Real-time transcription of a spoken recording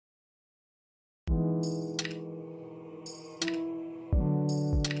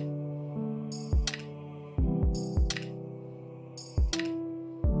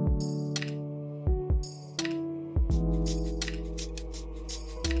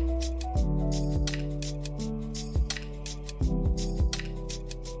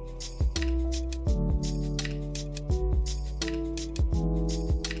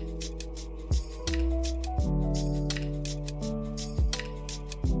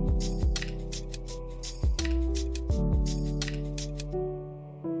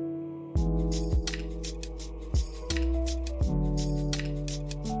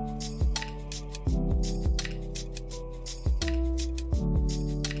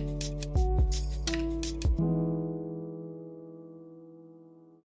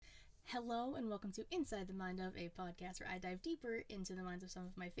Hello and welcome to Inside the Mind of, a podcast where I dive deeper into the minds of some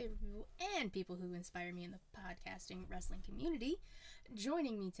of my favorite people and people who inspire me in the podcasting wrestling community.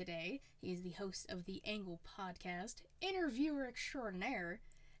 Joining me today, he is the host of the Angle podcast, interviewer extraordinaire,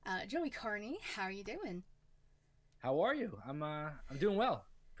 Joey Carney. How are you doing? How are you? I'm doing well.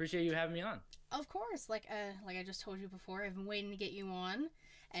 Appreciate you having me on. Of course, like I just told you before, I've been waiting to get you on,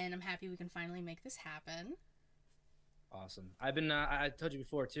 and I'm happy we can finally make this happen. Awesome. I told you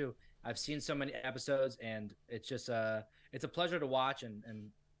before too. I've seen so many episodes, and it's a pleasure to watch, and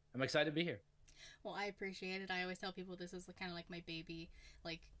I'm excited to be here. Well, I appreciate it. I always tell people this is kind of like my baby.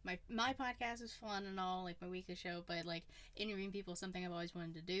 Like my podcast is fun and all, like my weekly show, but like interviewing people is something I've always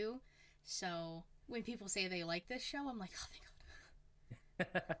wanted to do. So when people say they like this show, I'm like, oh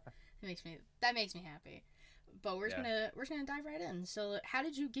thank God. That makes me happy. But we're just gonna dive right in. So how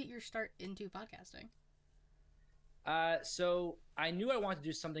did you get your start into podcasting? So I knew I wanted to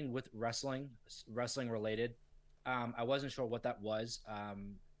do something with wrestling related. I wasn't sure what that was.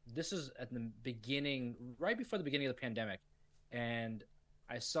 This is at the beginning, right before the beginning of the pandemic, and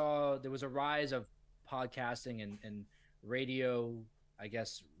I saw there was a rise of podcasting and radio, I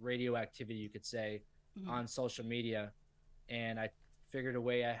guess radio activity, you could say, Mm-hmm. on social media, and I figured a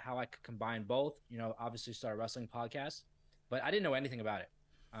way how I could combine both. Obviously start a wrestling podcast, but I didn't know anything about it.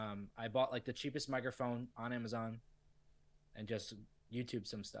 I bought like the cheapest microphone on Amazon and just YouTube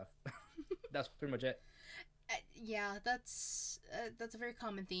some stuff. That's pretty much it. Yeah, that's a very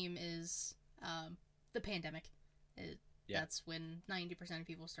common theme is the pandemic. Yeah. That's when 90% of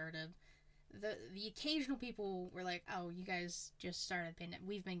people started. The occasional people were like, "Oh, you guys just started pandemic.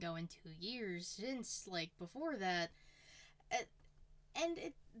 We've been going 2 years since like before that." Uh, and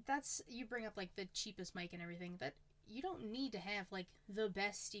that's you bring up like the cheapest mic and everything. That you don't need to have like the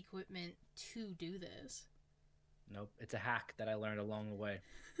best equipment to do this. Nope. It's a hack that I learned along the way.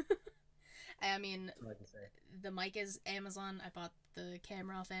 I mean, That's all I can say. the mic is Amazon. I bought the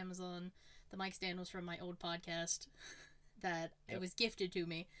camera off Amazon. The mic stand was from my old podcast that it Yep. was gifted to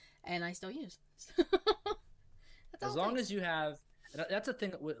me, and I still use. That's all As it long takes. as you have, and that's a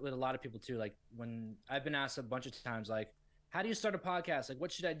thing with a lot of people too. Like when I've been asked a bunch of times, like, how do you start a podcast? Like,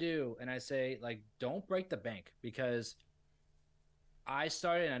 what should I do? And I say, like, don't break the bank, because I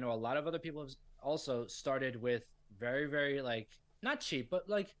started, and I know a lot of other people have also started with very, very like not cheap, but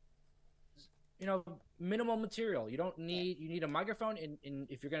like minimal material. You don't Yeah. need you need a microphone, and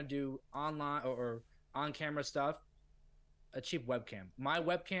if you're gonna do online or on camera stuff, a cheap webcam. My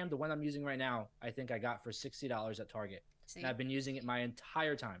webcam, the one I'm using right now, I think I got for $60 at Target, and See, I've been using it my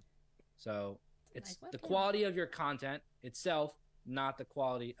entire time. So it's a nice it's the webcam. quality of your content itself, not the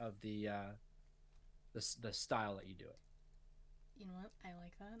quality of the style that you do it. You know what? I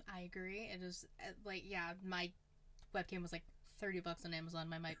like that. I agree. It is like yeah, my webcam was like $30 on Amazon.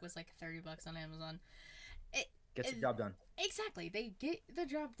 My mic was like $30 on Amazon. It, Gets the it job done. exactly. They get the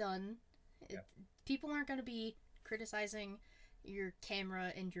job done. Yeah. People aren't going to be criticizing your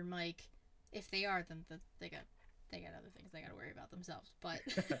camera and your mic. If they are, then they got other things they got to worry about themselves. But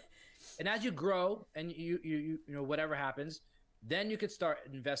And as you grow and you whatever happens, then you could start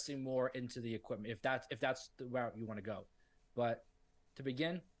investing more into the equipment if that's the route you want to go. But to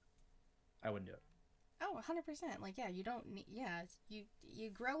begin, I wouldn't do it. oh, 100%. Like yeah, you don't need yeah, you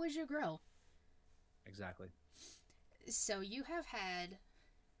grow as you grow. Exactly. So you have had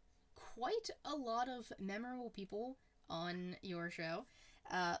quite a lot of memorable people on your show.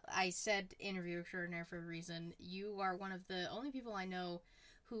 I said interview extraordinaire for a reason. You are one of the only people I know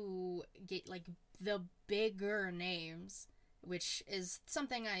who get like the bigger names, which is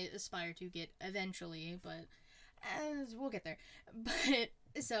something I aspire to get eventually, but we'll get there. But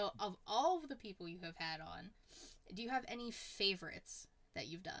so, of all of the people you have had on, do you have any favorites that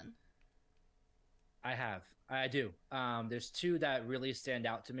you've done? I do. There's two that really stand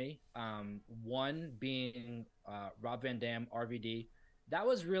out to me. One being Rob Van Dam, RVD. That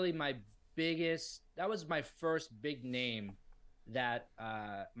was really my biggest. That was my first big name that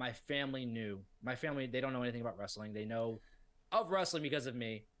my family knew. My family, they don't know anything about wrestling. They know of wrestling because of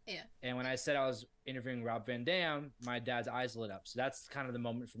me. Yeah. And when I said I was interviewing Rob Van Dam, my dad's eyes lit up. So that's kind of the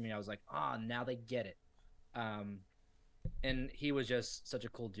moment for me. I was like, ah, now they get it. Um, and he was just such a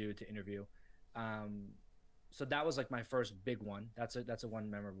cool dude to interview. Um, so that was like my first big one. That's a one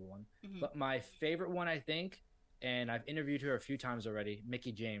memorable one. Mm-hmm. But my favorite one, I think, and I've interviewed her a few times already,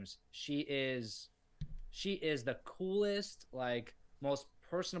 Mickey James. She is the coolest, like most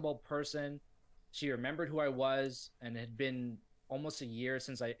personable person. She remembered who I was, and it had been almost a year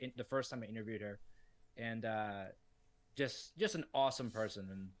since the first time I interviewed her, and just an awesome person,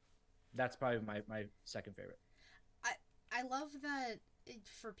 and that's probably my second favorite. I I love that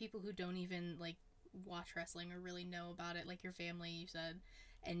for people who don't even like watch wrestling or really know about it, like your family, you said,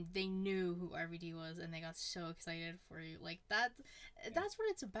 and they knew who RVD was, and they got so excited for you. Like that, that's what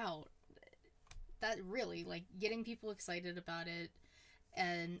it's about. That really, like, getting people excited about it.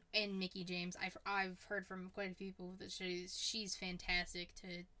 And Mickie James, I've heard from quite a few people that she's fantastic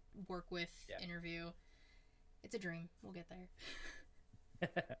to work with, Yeah. interview. It's a dream. We'll get there.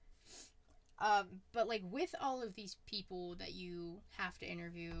 But like with all of these people that you have to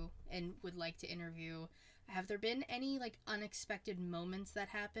interview and would like to interview, have there been any like unexpected moments that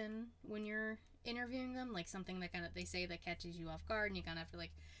happen when you're interviewing them? Like something that kind of they say that catches you off guard and you kind of have to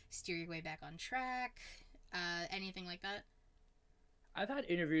like steer your way back on track? Anything like that? I've had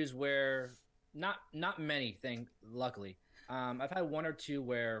interviews where not many thing luckily. I've had one or two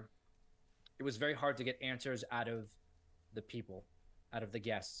where it was very hard to get answers out of the people, out of the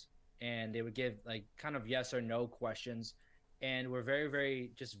guests, and they would give like kind of yes or no questions, and were very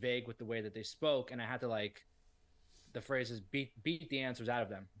very just vague with the way that they spoke, and I had to like the phrases beat the answers out of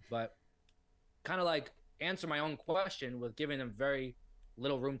them, but kind of like answer my own question with giving them very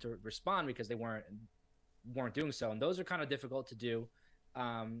little room to respond because they weren't doing so, and those are kind of difficult to do.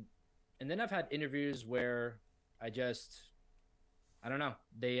 Um, and then I've had interviews where I just I don't know.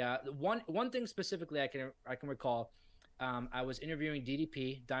 They one thing specifically I can recall. I was interviewing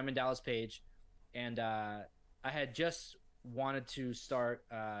DDP Diamond Dallas Page, and I had just wanted to start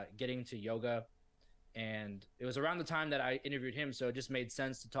getting to yoga, and it was around the time that I interviewed him, so it just made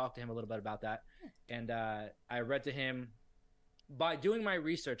sense to talk to him a little bit about that. And I read to him by doing my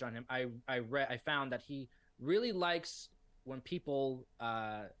research on him. I found that he really likes when people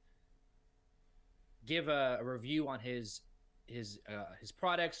give a review on his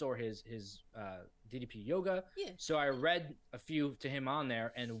products or his DDP yoga. Yeah. So I read a few to him on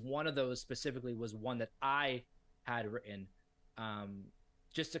there, and one of those specifically was one that I had written,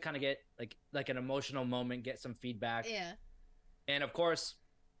 just to kind of get like an emotional moment, get some feedback. Yeah. And of course,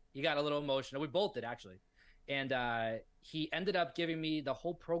 he got a little emotional. We both did actually, and he ended up giving me the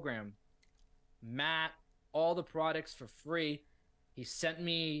whole program, mat, all the products for free. He sent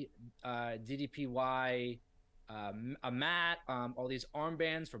me DDPY, a mat, all these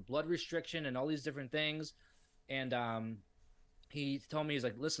armbands for blood restriction, and all these different things. And he told me, he's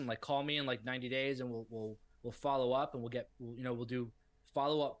like, listen, like call me in like 90 days, and we'll follow up, and we'll do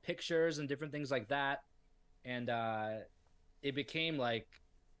follow up pictures and different things like that. And it became like,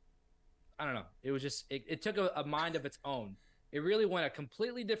 I don't know, it was just it took a mind of its own. It really went a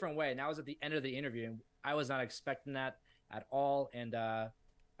completely different way. And that was at the end of the interview, and I was not expecting that at all. And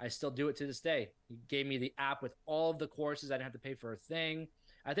I still do it to this day. He gave me the app with all of the courses. I didn't have to pay for a thing.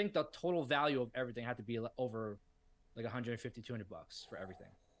 I think the total value of everything had to be over like 150, 200 bucks for everything.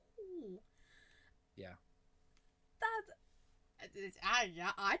 Ooh. Yeah.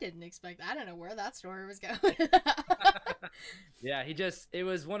 I didn't expect. I don't know where that story was going. Yeah, it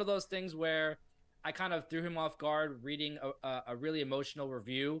was one of those things where I kind of threw him off guard reading a really emotional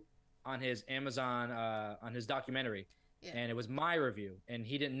review on his Amazon, on his documentary. Yeah. And it was my review, and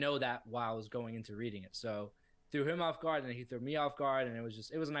he didn't know that while I was going into reading it. So threw him off guard, and he threw me off guard, and it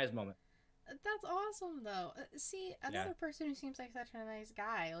was a nice moment. That's awesome, though. See, another person who seems like such a nice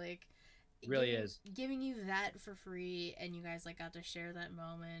guy, like really giving you that for free, and you guys like got to share that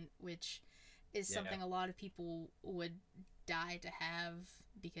moment, which is something a lot of people would die to have,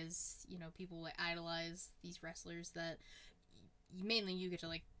 because people like idolize these wrestlers that mainly you get to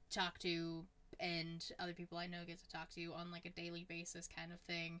like talk to, and other people I know get to talk to on like a daily basis kind of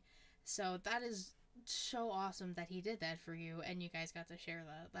thing. So that is so awesome that he did that for you, and you guys got to share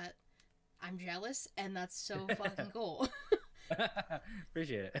that. I'm jealous, and that's so fucking cool.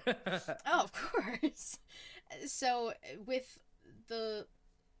 Appreciate it. Oh, of course. So with the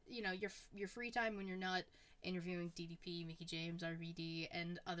your free time when you're not interviewing DDP, Mickie James, RVD,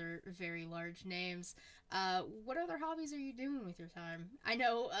 and other very large names, what other hobbies are you doing with your time? I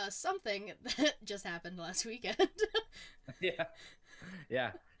know something that just happened last weekend.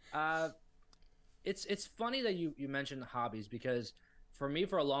 Yeah. It's funny that you mentioned hobbies, because for me,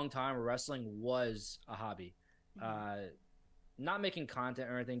 for a long time, wrestling was a hobby. Mm-hmm. Not making content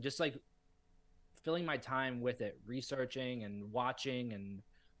or anything, just like filling my time with it, researching and watching and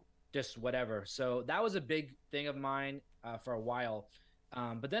just whatever. So that was a big thing of mine for a while.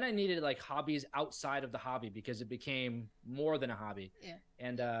 But then I needed like hobbies outside of the hobby, because it became more than a hobby. Yeah.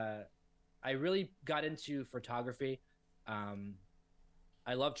 And I really got into photography.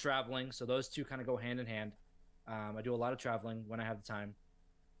 I love traveling, so those two kind of go hand in hand. I do a lot of traveling when I have the time,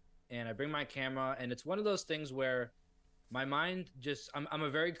 and I bring my camera, and it's one of those things where my mind just, I'm a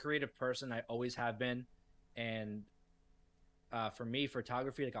very creative person. I always have been. And for me,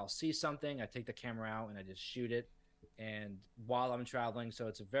 photography, like I'll see something, I take the camera out and I just shoot it, and while I'm traveling, so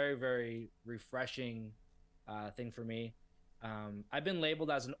it's a very very refreshing thing for me. I've been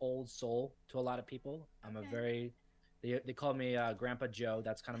labeled as an old soul to a lot of people. I'm a Okay. very they call me Grandpa Joe.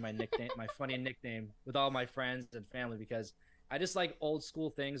 That's kind of my nickname, my funny nickname with all my friends and family because I just like old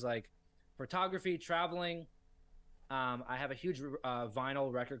school things like photography, traveling. I have a huge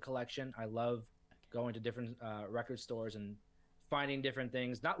vinyl record collection. I love going to different record stores and finding different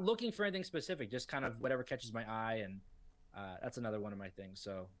things, not looking for anything specific, just kind of whatever catches my eye, and that's another one of my things.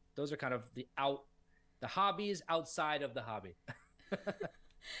 So those are kind of the hobbies outside of the hobby.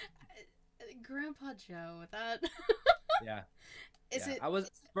 Grandpa Joe, that Yeah, is yeah. it. I was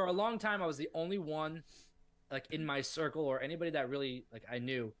for a long time. I was the only one like in my circle or anybody that really like I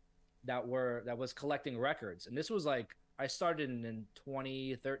knew that was collecting records. And this was like I started in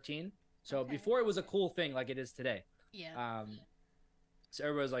 2013. So Okay. before it was a cool thing like it is today. Yeah. Um, so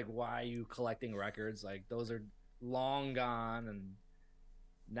everybody's like, "Why are you collecting records? Like those are long gone." And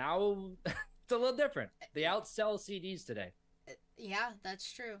now it's a little different. They outsell CDs today. Yeah,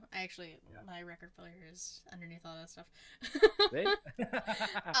 that's true. I actually, Yeah. my record player is underneath all that stuff. They?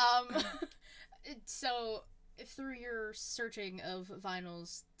 um, so through your searching of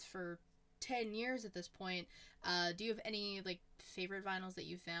vinyls for 10 years at this point, do you have any like favorite vinyls that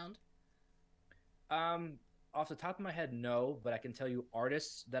you found? Um, Off the top of my head, no, but I can tell you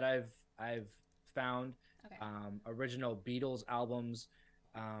artists that I've found. Okay. Original Beatles albums.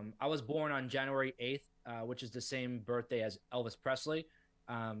 I was born on January 8th, which is the same birthday as Elvis Presley.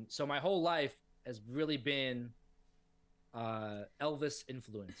 So my whole life has really been Elvis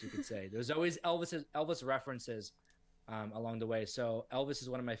influence, you could say. There's always Elvis references along the way. So Elvis is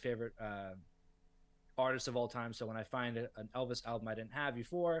one of my favorite artists of all time. So when I find an Elvis album I didn't have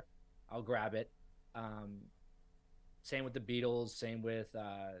before, I'll grab it. Um, Same with the Beatles. Same with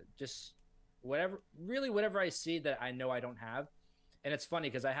just whatever I see that I know I don't have. And it's funny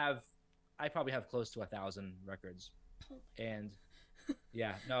because I probably have close to 1,000 records, and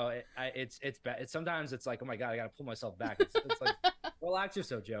yeah, no, it's bad. It's sometimes it's like, oh my god, I gotta pull myself back. It's like, relax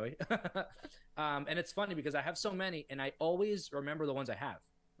yourself, Joey. And it's funny because I have so many, and I always remember the ones I have.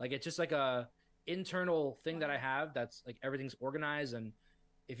 Like it's just like a internal thing that I have. That's like everything's organized, and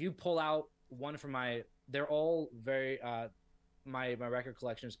if you pull out one from they're all very my record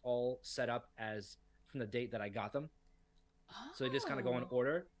collection is all set up as from the date that I got them. So they just kind of go in Oh.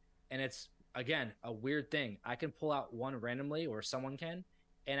 order. And it's, again, a weird thing. I can pull out one randomly, or someone can,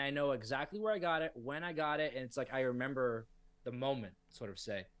 and I know exactly where I got it, when I got it. And it's like I remember the moment, sort of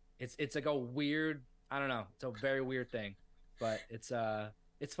say. It's like a weird, I don't know. It's a very weird thing, but it's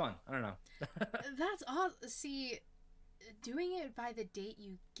fun. I don't know. That's odd. See, doing it by the date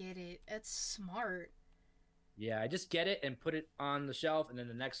you get it, that's smart. Yeah, I just get it and put it on the shelf, and then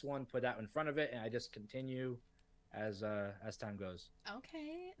the next one, put that in front of it, and I just continue as time goes.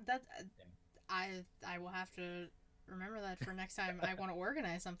 Okay, that I will have to remember that for next time I want to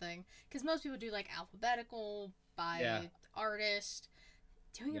organize something because most people do like alphabetical by Yeah. artist.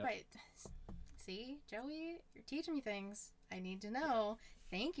 Doing it Yep. by see Joey, you're teaching me things I need to know.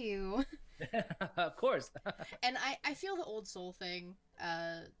 Thank you. Of course. And I feel the old soul thing.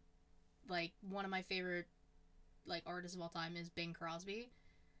 Like one of my favorite like artists of all time is Bing Crosby.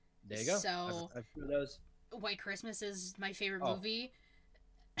 There you go. So I've heard those. White Christmas is my favorite Oh, movie.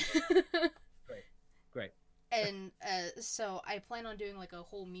 great, great. And so I plan on doing like a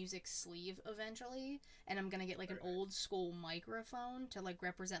whole music sleeve eventually, and I'm gonna get like an old school microphone to like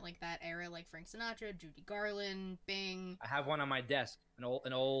represent like that era, like Frank Sinatra, Judy Garland, Bing. I have one on my desk,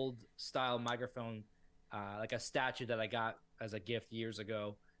 an old style microphone, like a statue that I got as a gift years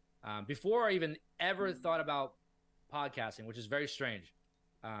ago, before I even ever thought about podcasting, which is very strange.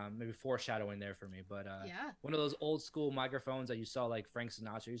 Maybe foreshadowing there for me, but Yeah. one of those old school microphones that you saw like Frank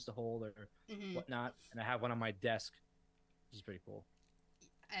Sinatra used to hold or Hmm. whatnot, and I have one on my desk, which is pretty cool.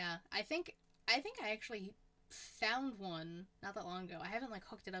 Yeah. I think I actually found one not that long ago. I haven't like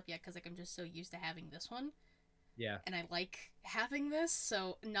hooked it up yet because like I'm just so used to having this one, Yeah, and I like having this.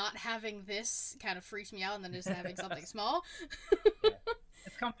 So not having this kind of freaks me out, and then just having something small. yeah,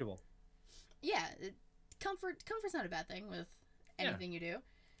 it's comfortable. Yeah. Comfort's not a bad thing with Yeah, anything you do.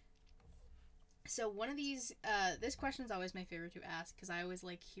 So one of these, this question's always my favorite to ask because I always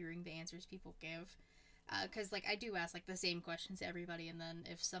like hearing the answers people give. Because like I do ask like the same questions to everybody, and then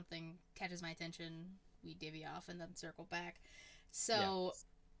if something catches my attention, we divvy off and then circle back. yeah. So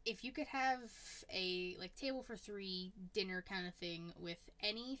if you could have a like table for three dinner kind of thing with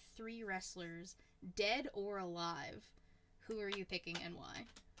any three wrestlers, dead or alive, who are you picking and why?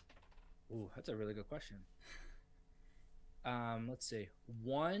 Ooh, that's a really good question. Let's see.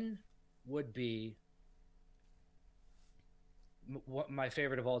 One would be what my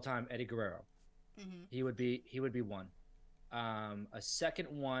favorite of all time, Eddie Guerrero. Mm-hmm. He would be one. A second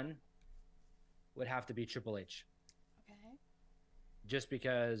one would have to be Triple H, Okay. just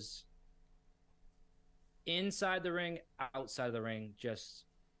because inside the ring, outside of the ring, just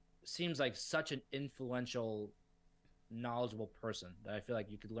seems like such an influential, knowledgeable person that I feel like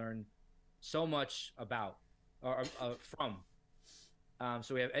you could learn so much about or from.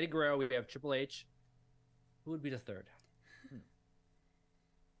 So we have Eddie Guerrero, we have Triple H. Who would be the third? Hmm.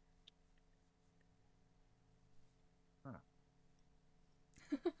 Huh.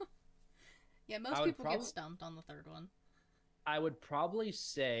 Yeah, I most would people get probably stumped on the third one. I would probably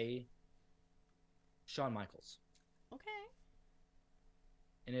say Shawn Michaels, Okay.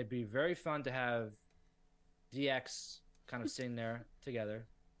 and it'd be very fun to have DX kind of sitting there together,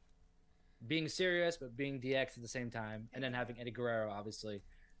 being serious but being DX at the same time, and then having Eddie Guerrero. Obviously,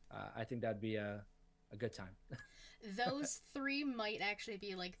 I think that'd be a good time. Those three might actually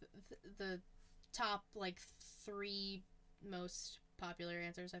be like the top like three most popular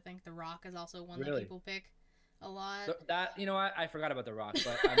answers. I think The Rock is also one that Really, people pick a lot. that I forgot about The Rock,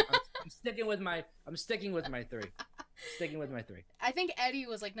 but I'm sticking with my three. Sticking with my three. I think Eddie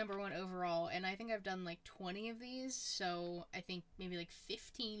was like number one overall, and I think I've done like 20 of these, so I think maybe like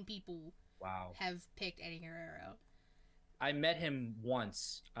 15 people Wow. have picked Eddie Guerrero. I met him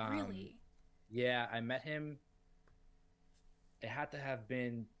once. Really? Yeah, I met him. It had to have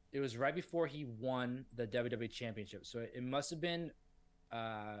been. It was right before he won the WWE Championship, so it must have been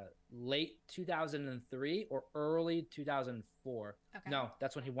late 2003 or early 2004. Okay. No,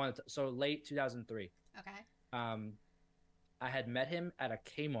 that's when he won it. So late 2003. Okay. Um, I had met him at a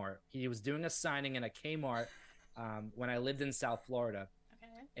Kmart. He was doing a signing in a Kmart when I lived in South Florida.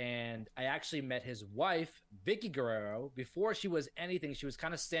 Okay. And I actually met his wife, Vicky Guerrero, before she was anything. She was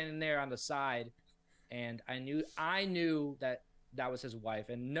kind of standing there on the side, and I knew that was his wife,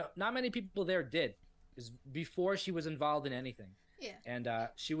 and not many people there did, because before she was involved in anything. Yeah. And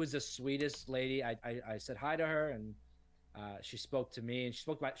she was the sweetest lady. I said hi to her, and she spoke to me, and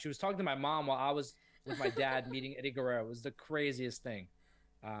she was talking to my mom while I was with my dad meeting Eddie Guerrero. It was the craziest thing.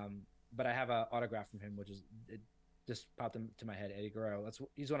 But I have an autograph from him, which is it just popped into my head. Eddie Guerrero.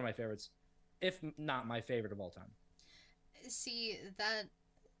 He's one of my favorites, if not my favorite of all time. See,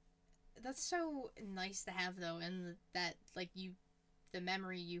 that's so nice to have though, and that like the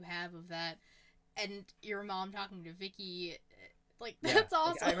memory you have of that, and your mom talking to Vicky, like Yeah, that's like,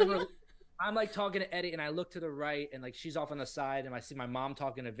 awesome. I remember I'm like talking to Eddie, and I look to the right, and like she's off on the side, and I see my mom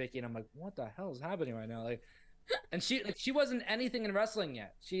talking to Vicky, and I'm like, what the hell is happening right now? Like, and she wasn't anything in wrestling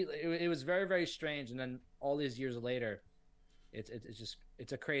yet. It was very very strange, and then all these years later, it's just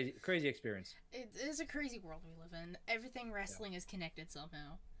it's a crazy experience. It is a crazy world we live in. Everything Yeah, wrestling is connected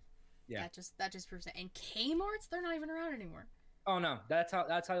somehow. yeah. That just proves it. And Kmart's, they're not even around anymore. Oh no, that's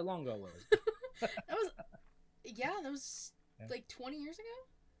how long ago it was. That was that was Yeah. like 20 years ago.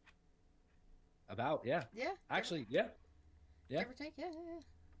 About yeah, Yeah. actually yeah, yeah, Give or take. Yeah.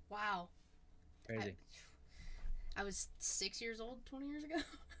 Wow. crazy. I was 6 years old 20 years ago.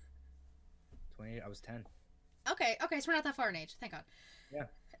 20. I was 10. Okay, so we're not that far in age. Thank God. Yeah.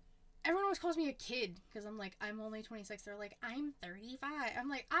 Everyone always calls me a kid because I'm like, I'm only 26. They're like, I'm 35. I'm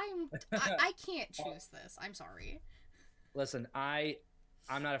like, I can't choose this. I'm sorry. Listen, I'm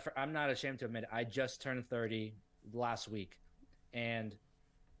not ashamed to admit it. I just turned 30 last week, and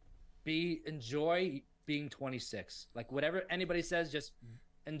enjoy being 26. Like whatever anybody says, just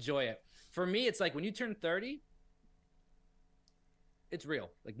enjoy it. For me, it's like when you turn 30, it's real.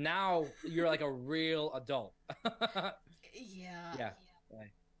 Like now you're like a real adult. Yeah. Yeah.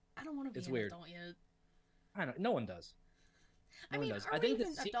 I don't want to be It's an weird. adult yet. I know no one does. I No one mean, does. are I we think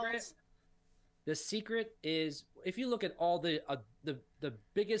even adults? the secret is if you look at all the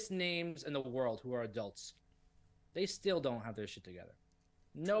biggest names in the world who are adults, they still don't have their shit together.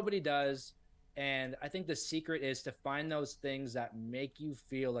 Nobody does. And I think the secret is to find those things that make you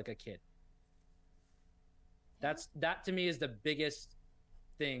feel like a kid. That to me is the biggest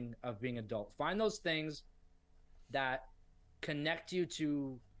thing of being adult. Find those things that connect you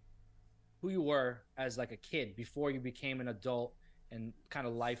to who you were as like a kid before you became an adult and kind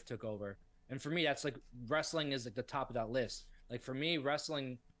of life took over. And for me, that's like wrestling is like the top of that list. Like for me,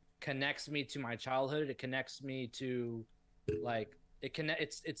 wrestling connects me to my childhood. It connects me to like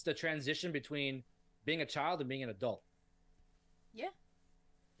it's the transition between being a child and being an adult. Yeah.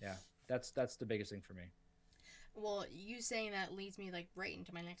 Yeah. That's the biggest thing for me. Well, you saying that leads me like right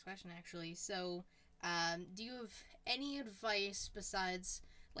into my next question, actually. So, do you have any advice besides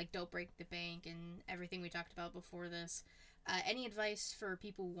like don't break the bank and everything we talked about before this? Any advice for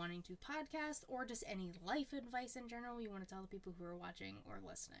people wanting to podcast, or just any life advice in general you want to tell the people who are watching or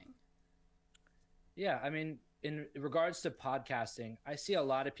listening? Yeah, I mean, in regards to podcasting, I see a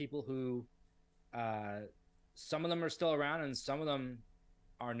lot of people who, uh, some of them are still around and some of them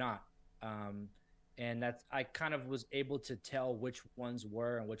are not. Um, and that's, I kind of was able to tell which ones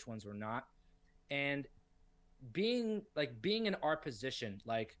were and which ones were not. And being in our position,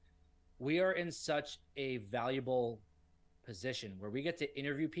 like we are in such a valuable position where we get to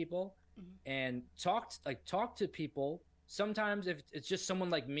interview people Mm-hmm. and talk to people. Sometimes if it's just someone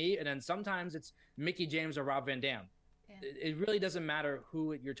like me, and then sometimes it's Mickey James or Rob Van Dam. Yeah. It really doesn't matter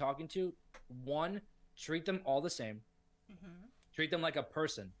who you're talking to. One, treat them all the same. Mm-hmm. Treat them like a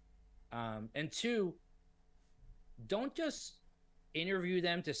person. And two, don't just interview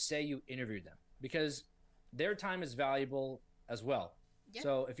them to say you interviewed them, because their time is valuable as well. Yeah.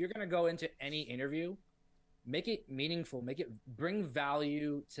 So if you're going to go into any interview, make it meaningful, make it bring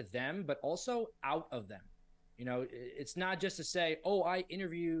value to them, but also out of them. You know, it's not just to say, "Oh, I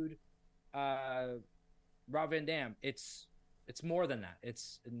interviewed Rob Van Dam." It's more than that.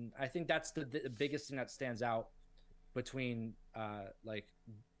 And I think that's the biggest thing that stands out between like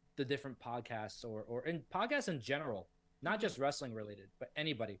the different podcasts or in podcasts in general, not just wrestling related, but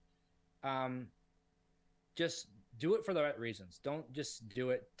anybody. Um, just do it for the right reasons. Don't just do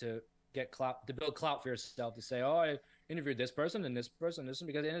it to get clout, to build clout for yourself, to say, "Oh, I interviewed this person and this person, this one,"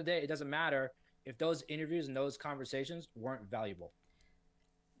 because at the end of the day, it doesn't matter if those interviews and those conversations weren't valuable.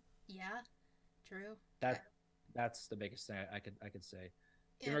 Yeah, true. That that's the biggest thing I could say.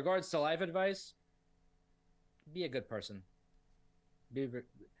 In Yeah. regards to life advice, be a good person. Be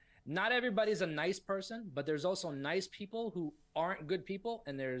Not everybody's a nice person, but there's also nice people who aren't good people,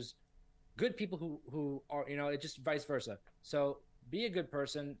 and there's good people who are, you know, it just vice versa. So be a good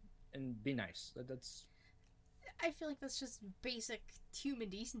person and be nice. That's, I feel like that's just basic human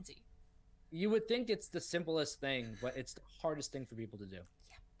decency. you would think it's the simplest thing, but it's the hardest thing for people to do.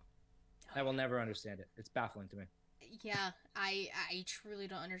 Oh, I will never understand it. It's baffling to me. yeah, I truly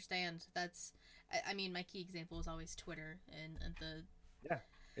don't understand. I mean, my key example is always Twitter and the Yeah,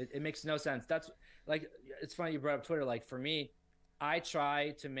 it makes no sense. That's like, it's funny you brought up Twitter. Like for me, I try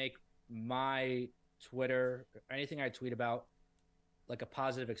to make my Twitter, anything I tweet about, like a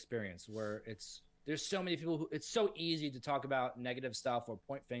positive experience where there's so many people who, it's so easy to talk about negative stuff or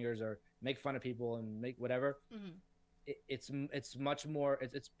point fingers or make fun of people and make whatever. mm-hmm. It's much more,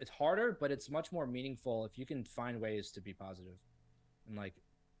 it's harder, but it's much more meaningful if you can find ways to be positive and like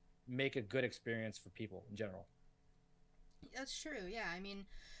make a good experience for people in general. That's true. Yeah, I mean,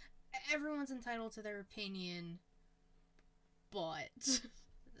 everyone's entitled to their opinion, but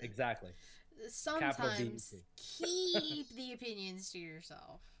Exactly. Capital B E sometimes T. keep the opinions to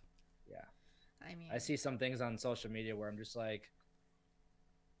yourself. Yeah. I mean, I see some things on social media where I'm just like,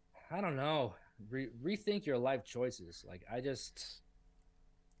 I don't know. Rethink your life choices. Like I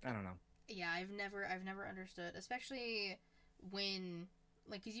don't know. yeah, I've never understood, especially when,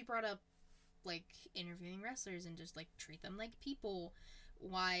 like, cause you brought up like interviewing wrestlers and just like treat them like people.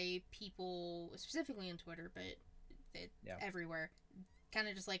 Why people, specifically on Twitter, but Yeah. everywhere, kind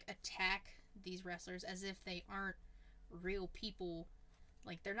of just like attack these wrestlers as if they aren't real people.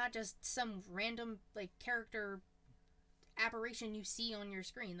 Like they're not just some random like character aberration you see on your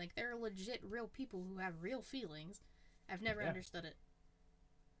screen. Like they're legit real people who have real feelings. I've never Yeah. understood it.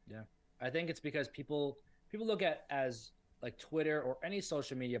 Yeah. I think it's because people look at as like Twitter or any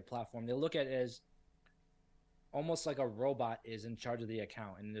social media platform, they look at it as almost like a robot is in charge of the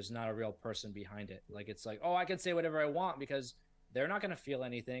account and there's not a real person behind it. Like it's like, "Oh, I can say whatever I want because they're not going to feel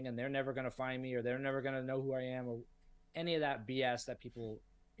anything and they're never going to find me or they're never going to know who I am," or any of that BS that people,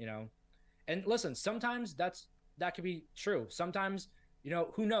 you know. And listen, sometimes that could be true. Sometimes, you know,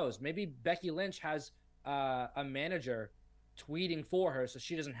 who knows? Maybe Becky Lynch has a manager tweeting for her so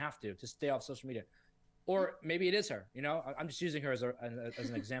she doesn't have to stay off social media. Or maybe it is her, you know. I'm just using her as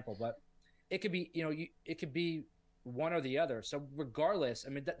an example, but it could be, you know, it could be one or the other. So regardless, I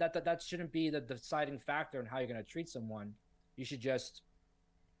mean, that shouldn't be the deciding factor in how you're going to treat someone. You should just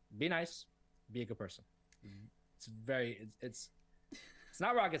be nice, be a good person. It's very, it's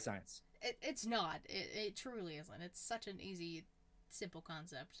not rocket science. It's not. It truly isn't. It's such an easy, simple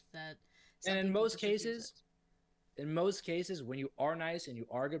concept that some And people just refuse it. in most cases, when you are nice and you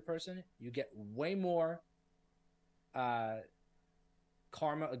are a good person, you get way more uh,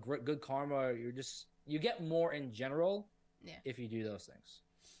 karma, good karma. You get more in general Yeah. if you do those things.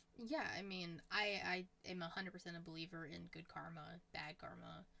 Yeah, I mean, I am 100% a believer in good karma, bad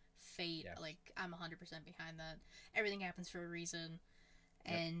karma, fate. Yes. Like, I'm 100% behind that. Everything happens for a reason.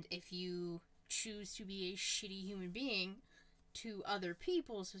 Yep. And if you choose to be a shitty human being, to other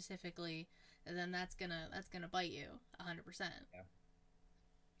people specifically, then that's gonna bite you 100%. Yeah,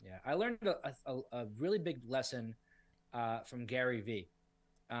 yeah. I learned a really big lesson from Gary V.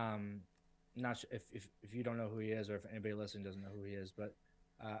 Um, not sure if you don't know who he is, or if anybody listening doesn't know who he is, but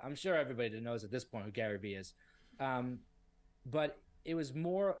I'm sure everybody knows at this point who Gary V is. Um, but it was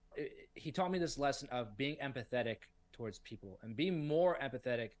more. He taught me this lesson of being empathetic towards people and being more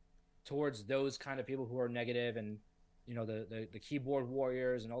empathetic towards those kind of people who are negative, and the keyboard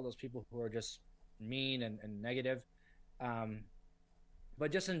warriors and all those people who are just mean and negative. Um,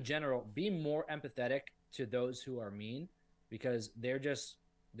 but just in general, be more empathetic to those who are mean, because they're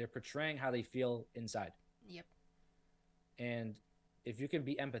portraying how they feel inside. Yep. And if you can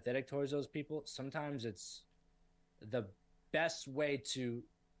be empathetic towards those people, sometimes it's the best way to,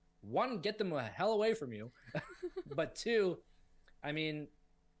 one, get them a hell away from you, but two, I mean,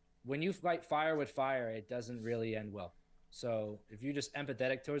 when you fight fire with fire, it doesn't really end well. So if you're just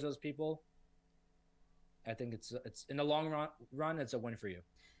empathetic towards those people, I think it's in the long run, it's a win for you.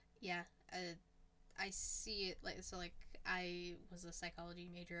 Yeah. I see it like so. Like I was a psychology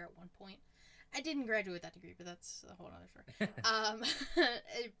major at one point. I didn't graduate with that degree, but that's a whole other story.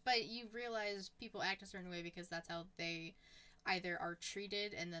 But you realize people act a certain way because that's how they either are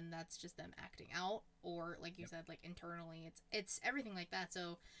treated, and then that's just them acting out, or like you said, like internally, it's everything like that.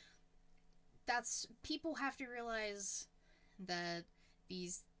 So that's people have to realize that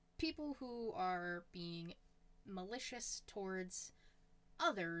these people who are being malicious towards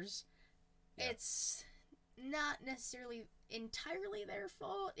others, it's not necessarily entirely their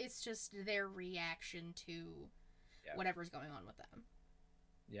fault. It's just their reaction to whatever's going on with them.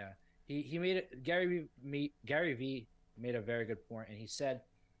 Yeah, he made it. Gary V made a very good point, and he said,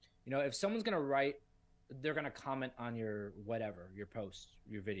 if someone's gonna write, they're gonna comment on your whatever, your post,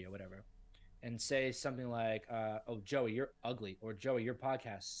 your video, whatever, and say something like, "Oh, Joey, you're ugly," or "Joey, your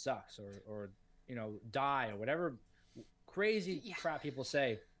podcast sucks," or die, or whatever crazy crap people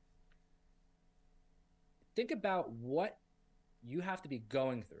say. Think about what you have to be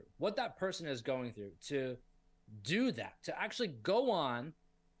going through, what that person is going through to do that, to actually go on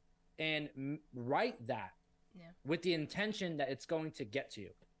and write that with the intention that it's going to get to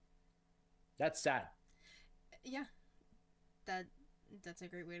you. That's sad. Yeah, that's a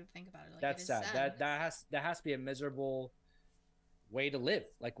great way to think about it. Like, that's sad. That has to be a miserable way to live.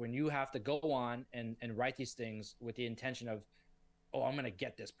 Like when you have to go on and write these things with the intention of, oh, I'm gonna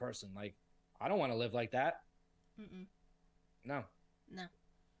get this person. Like, I don't want to live like that. Mm-mm. No. No.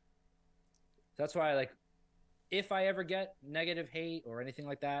 That's why, like, if I ever get negative hate or anything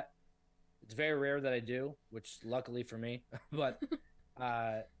like that, it's very rare that I do, which luckily for me, but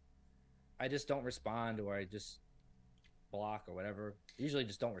I just don't respond, or I just block or whatever. Usually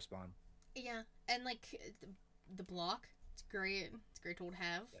just don't respond. Yeah, and like the block, it's great. It's a great tool to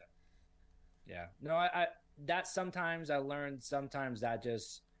have. Yeah. No, I that sometimes I learned, sometimes that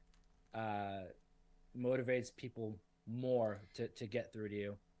just motivates people more to get through to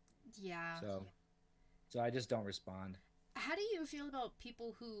you. Yeah. So I just don't respond. How do you feel about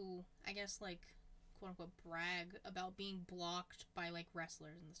people who, I guess, like, quote unquote, brag about being blocked by like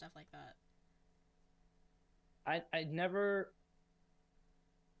wrestlers and stuff like that? I never.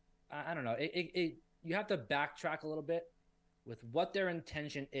 I don't know. It you have to backtrack a little bit with what their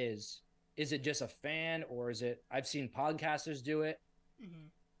intention is. Is it just a fan, or is it? I've seen podcasters do it.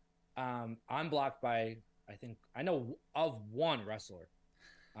 Mm-hmm. I'm blocked by, I think I know of one wrestler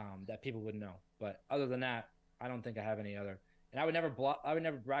that people would know, but other than that, I don't think I have any other. And I would never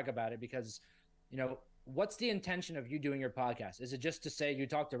brag about it, because, what's the intention of you doing your podcast? Is it just to say you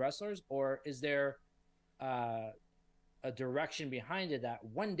talk to wrestlers, or is there a direction behind it that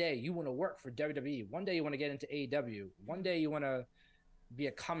one day you want to work for WWE, one day you want to get into AEW, one day you want to be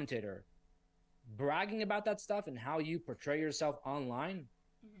a commentator? Bragging about that stuff and how you portray yourself online,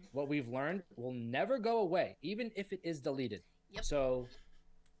 what we've learned, will never go away, even if it is deleted. Yep. So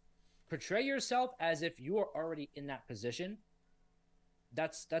portray yourself as if you are already in that position.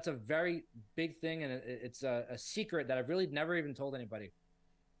 That's a very big thing, and it's a secret that I've really never even told anybody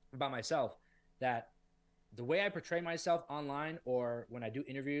about myself, that the way I portray myself online or when I do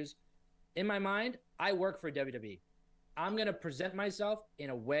interviews, in my mind, I work for WWE. I'm going to present myself in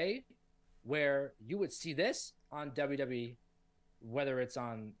a way where you would see this on WWE, whether it's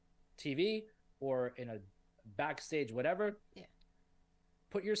on TV or in a backstage, whatever. Yeah.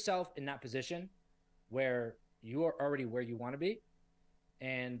 Put yourself in that position where you are already where you want to be,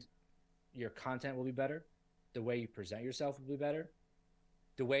 and your content will be better. The way you present yourself will be better.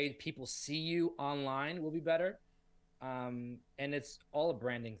 The way people see you online will be better. And it's all a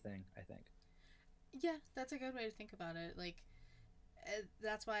branding thing, I think. Yeah, that's a good way to think about it. Like,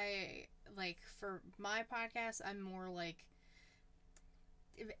 That's why, like, for my podcast, I'm more like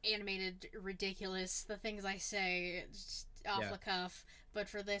animated, ridiculous, the things I say just off Yeah. the cuff. But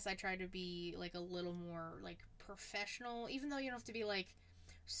for this, I try to be like a little more like professional, even though you don't have to be like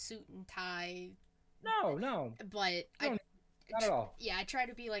suit and tie. No, no, But you don't. Not at all. yeah, I try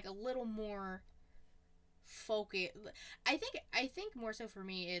to be like a little more focus. I think more so for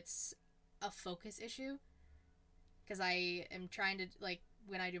me, it's a focus issue because I am trying to like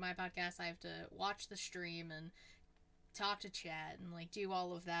when I do my podcast, I have to watch the stream and talk to chat and like do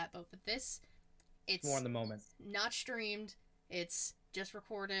all of that. But with this, It's more in it's the moment. not streamed. It's just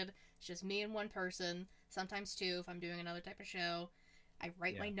recorded. It's just me and one person. Sometimes two if I'm doing another type of show. I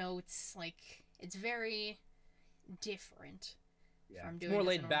write Yeah. my notes. Like it's very different Yeah. from It's doing more just a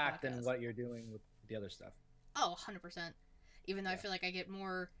laid normal back than podcast. what you're doing with the other stuff. Oh, 100%. Even though I Yeah. feel like I get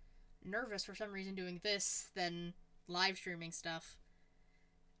more nervous for some reason doing this than live streaming stuff.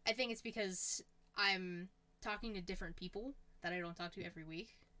 I think it's because I'm talking to different people that I don't talk to every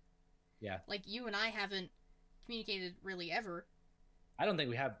week. Yeah. Like you and I haven't communicated really ever. I don't think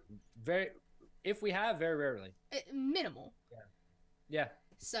we have very. If we have, very rarely. Minimal. Yeah.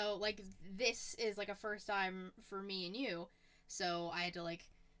 So like this is like a first time for me and you. So I had to like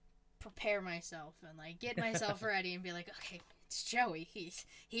prepare myself and like get myself ready and be like, okay, it's Joey. He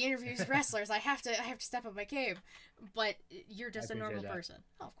interviews wrestlers. I have to step up my game. But you're I just a appreciate normal that. person.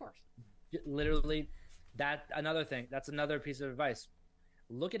 Oh, of course. Literally, that another thing. That's another piece of advice.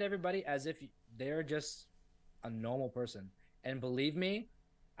 Look at everybody as if they're just a normal person. And believe me,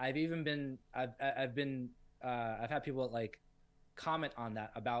 I've had people like comment on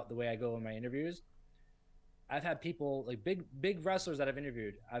that about the way I go in my interviews. I've had people like big wrestlers that I've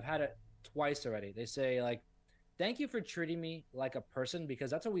interviewed. I've had it twice already. They say like, "Thank you for treating me like a person because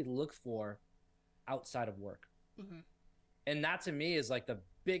that's what we look for outside of work." Hmm. And that to me is like the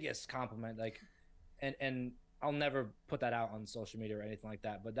biggest compliment. Like, and I'll never put that out on social media or anything like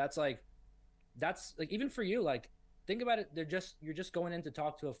that. But that's like even for you, like think about it. You're just going in to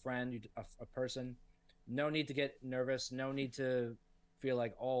talk to a friend, a person. No need to get nervous. No need to feel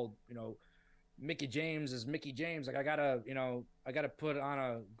like, oh, Mickey James is Mickey James. Like I gotta put on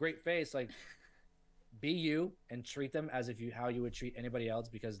a great face. Like be you and treat them as if you how you would treat anybody else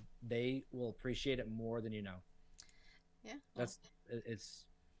because they will appreciate it more than you know. Yeah. Well, That's it's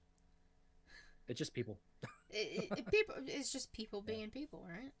it's just people. people. It's just people being people,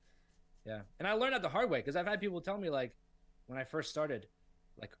 right? Yeah, and I learned that the hard way because I've had people tell me like when I first started,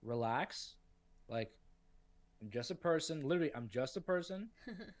 like relax, like I'm just a person. Literally, I'm just a person.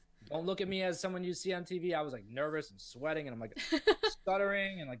 Don't look at me as someone you see on TV. I was like nervous and sweating, and I'm like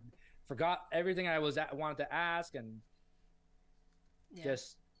stuttering and like forgot everything wanted to ask, and Yeah.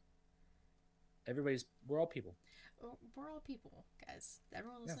 just we're all people. We're all people, guys.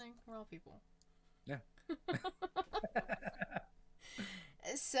 Everyone Yeah. listening, we're all people. Yeah.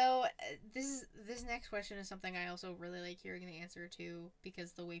 So this next question is something I also really like hearing the answer to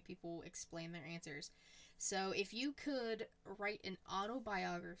because the way people explain their answers. So if you could write an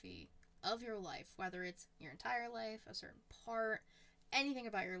autobiography of your life, whether it's your entire life, a certain part, anything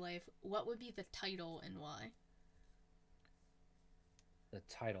about your life, what would be the title and why? The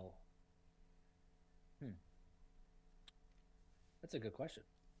title. That's a good question.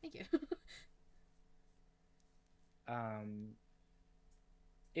 Thank you. Um,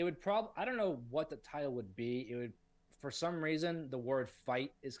 it would I don't know what the title would be. It would, for some reason, the word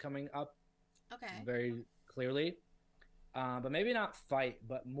fight is coming up Okay. very clearly. But maybe not fight,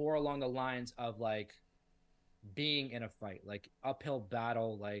 but more along the lines of like being in a fight, like uphill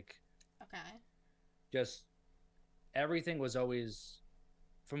battle, like Okay. just everything was always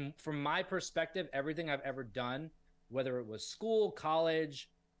from my perspective, everything I've ever done, whether it was school, college,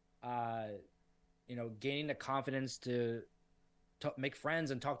 uh, gaining the confidence to make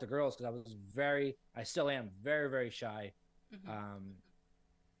friends and talk to girls because I still am very, very shy, Mm-hmm.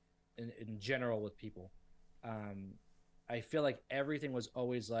 in general with people. I feel like everything was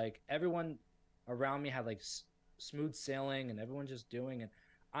always like everyone around me had like smooth sailing and everyone just doing, and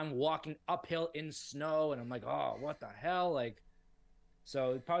I'm walking uphill in snow and I'm like, oh, what the hell? Like,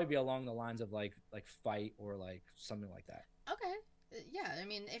 so it'd probably be along the lines of like fight or like something like that. Okay. Yeah, I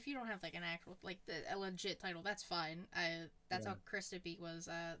mean, if you don't have like an actual like a legit title, that's fine. That's Yeah. how Krista B was.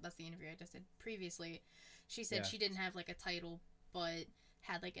 That's the interview I just did previously. She said Yeah. she didn't have like a title, but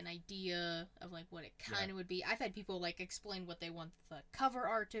had like an idea of like what it kind of Yeah. would be. I've had people like explain what they want the cover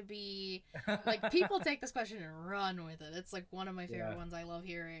art to be. Like people take this question and run with it. It's like one of my favorite Yeah. ones I love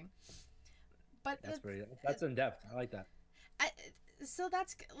hearing. But That's in depth. I like that. I, so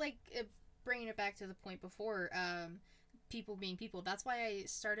that's like bringing it back to the point before. people being people. That's why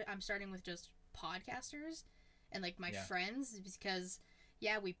I'm starting with just podcasters and like my Yeah. friends, because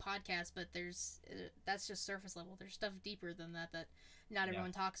yeah, we podcast, but there's that's just surface level. There's stuff deeper than that that not Yeah.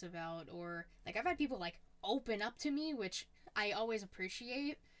 everyone talks about. Or like I've had people like open up to me, which I always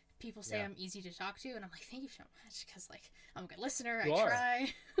appreciate. People say Yeah. I'm easy to talk to, and I'm like, thank you so much, because like I'm a good listener. You I are.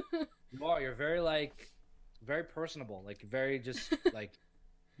 try. You are. You're very very personable. Like very just like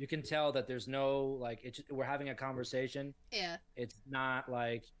you can tell that there's no like we're having a conversation. Yeah. It's not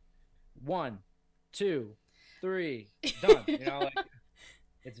like 1, 2, 3 done. You know, like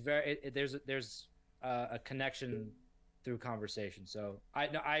it's very there's a connection through conversation. So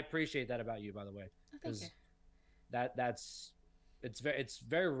I appreciate that about you, by the way, Oh, thank you. because that's it's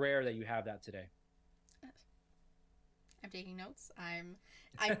very rare that you have that today. I'm taking notes. I'm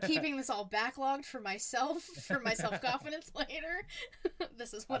keeping this all backlogged for myself, for my self-confidence later.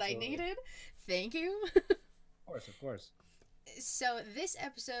 This is what Absolutely. I needed. Thank you. Of course. So this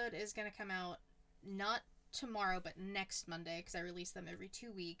episode is going to come out not tomorrow, but next Monday, because I release them every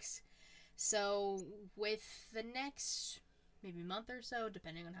 2 weeks. So with the next maybe month or so,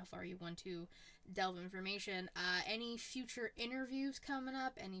 depending on how far you want to delve information, any future interviews coming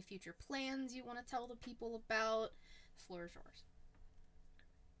up, any future plans you want to tell the people about, the floor is yours.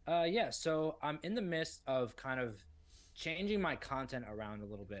 Yeah, so I'm in the midst of kind of changing my content around a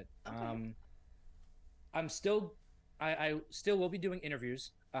little bit. Okay. I'm still I still will be doing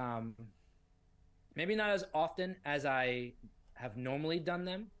interviews. Maybe not as often as I have normally done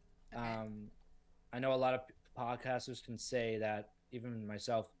them. Okay. I know a lot of podcasters can say that, even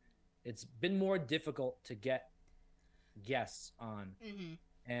myself, it's been more difficult to get guests on. Mm-hmm.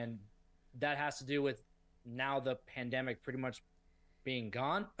 And that has to do with now the pandemic pretty much being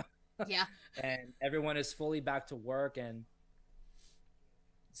gone. Yeah. And everyone is fully back to work, and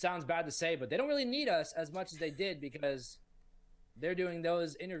it sounds bad to say, but they don't really need us as much as they did, because they're doing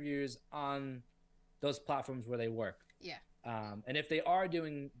those interviews on those platforms where they work. Yeah. And if they are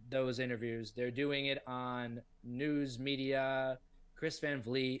doing those interviews, they're doing it on news media, Chris Van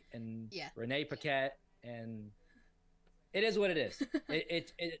Vliet and Renee Paquette, and it is what it is.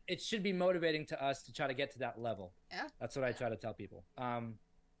 It should be motivating to us to try to get to that level. Yeah. That's what I try to tell people.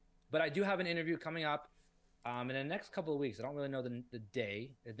 But I do have an interview coming up in the next couple of weeks. I don't really know the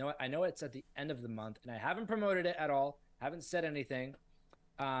day. I know it's at the end of the month, and I haven't promoted it at all. Haven't said anything.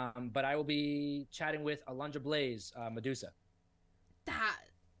 But I will be chatting with Alundra Blaze, Medusa.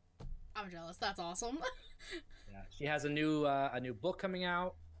 I'm jealous. That's awesome. Yeah, she has a new book coming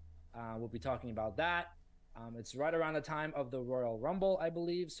out. We'll be talking about that. It's right around the time of the Royal Rumble, I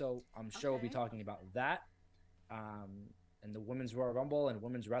believe. So I'm sure we'll be talking about that, and the Women's Royal Rumble and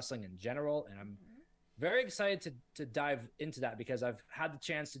women's wrestling in general. And I'm very excited to dive into that, because I've had the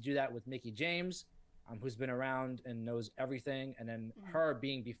chance to do that with Mickie James, who's been around and knows everything. And then her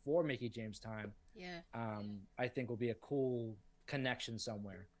being before Mickie James' time, I think will be a cool connection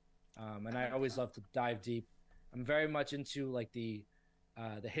somewhere. And I always love to dive deep. I'm very much into like the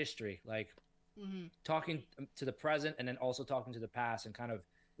history, like talking to the present and then also talking to the past and kind of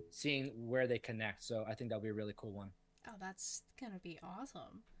seeing where they connect. So I think that'll be a really cool one. Oh, that's gonna be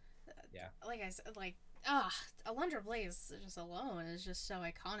awesome. Yeah. Like I said, Alundra Blaze just alone is just so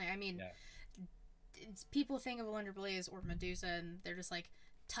iconic. I mean, people think of Alundra Blaze or Medusa and they're just like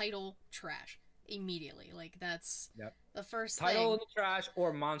title trash immediately. Like that's the first title thing. in the trash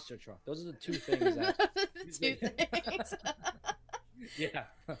or monster truck. Those are the two things. Two things. Yeah.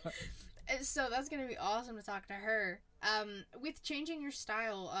 So that's gonna be awesome to talk to her. With changing your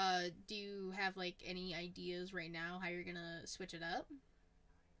style, do you have like any ideas right now how you're gonna switch it up?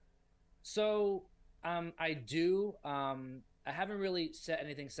 So, I do. I haven't really set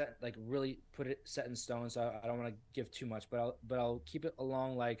anything really put it set in stone. So I don't want to give too much, but I'll keep it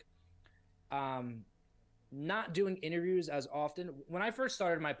along like, not doing interviews as often. When I first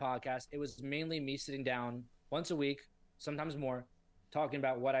started my podcast, it was mainly me sitting down once a week, sometimes more, talking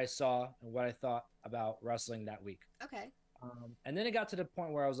about what I saw and what I thought about wrestling that week. Okay. And then it got to the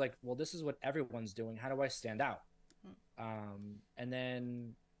point where I was like, well, this is what everyone's doing. How do I stand out? And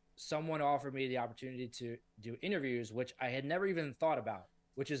then someone offered me the opportunity to do interviews, which I had never even thought about,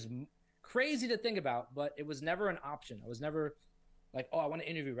 which is crazy to think about, but it was never an option. I was never like, oh, I want to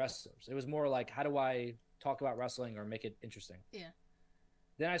interview wrestlers. It was more like, how do I talk about wrestling or make it interesting? Yeah.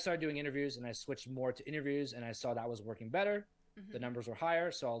 Then I started doing interviews, and I switched more to interviews, and I saw that was working better. The numbers were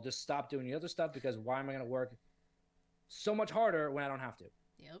higher, so I'll just stop doing the other stuff, because why am I going to work so much harder when I don't have to?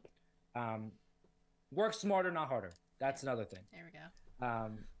 Yep. Work smarter, not harder. That's another thing. There we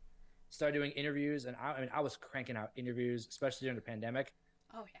go. Started doing interviews, and I was cranking out interviews, especially during the pandemic.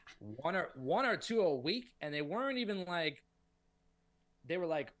 Oh yeah. One or two a week, and they weren't even like, they were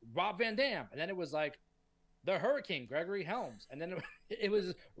like Rob Van Dam, and then it was like the Hurricane Gregory Helms, and then it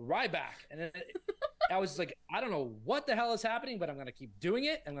was Ryback, and then I was like, I don't know what the hell is happening, but I'm gonna keep doing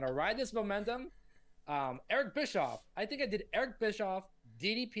it. I'm gonna ride this momentum. Eric Bischoff, I think I did Eric Bischoff,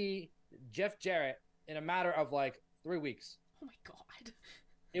 DDP, Jeff Jarrett in a matter of like 3 weeks. Oh my god.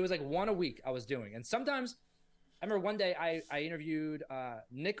 It was like one a week I was doing, and sometimes I remember one day I interviewed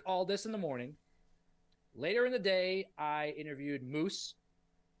Nick Aldis in the morning. Later in the day, I interviewed Moose.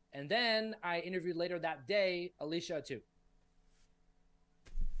 And then I interviewed later that day Alicia too.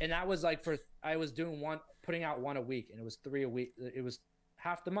 And that was like I was putting out one a week, and it was 3 a week. It was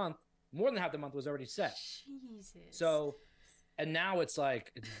half the month, more than half the month was already set. Jesus. So, and now it's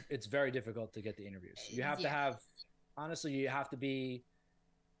like, it's very difficult to get the interviews. You have to have, honestly, you have to be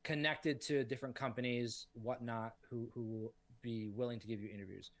connected to different companies, whatnot, who will be willing to give you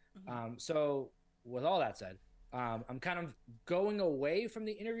interviews. Mm-hmm. So with all that said, I'm kind of going away from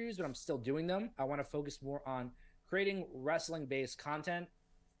the interviews, but I'm still doing them. I want to focus more on creating wrestling-based content,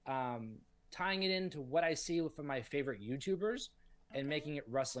 tying it into what I see from my favorite YouTubers, and making it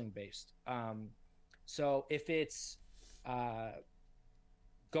wrestling-based. So if it's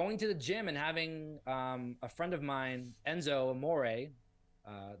going to the gym and having a friend of mine, Enzo Amore,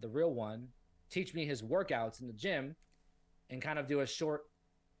 the real one, teach me his workouts in the gym, and kind of do a short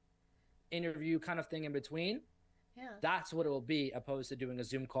interview kind of thing in between. Yeah. That's what it will be, opposed to doing a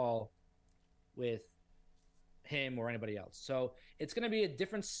Zoom call with him or anybody else. So it's going to be a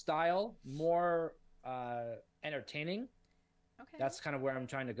different style, more entertaining. Okay. That's kind of where I'm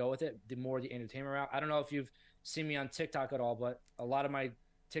trying to go with it. The entertainment route. I don't know if you've seen me on TikTok at all, but a lot of my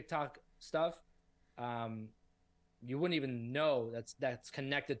TikTok stuff, you wouldn't even know that's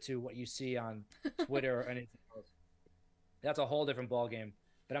connected to what you see on Twitter or anything else. That's a whole different ballgame.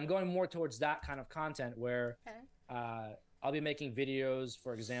 But I'm going more towards that kind of content where I'll be making videos,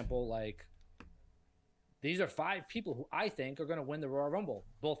 for example, like these are 5 people who I think are going to win the Royal Rumble,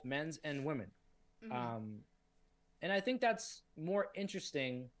 both men's and women. Mm-hmm. And I think that's more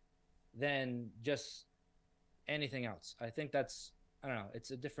interesting than just anything else. I think that's, I don't know,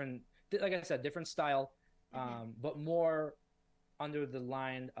 it's a different, like I said, different style, but more under the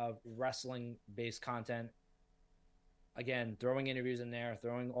line of wrestling-based content. Again, throwing interviews in there,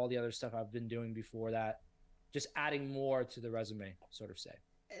 throwing all the other stuff I've been doing before that, just adding more to the resume, sort of say.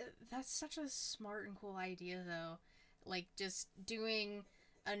 That's such a smart and cool idea, though. Like, just doing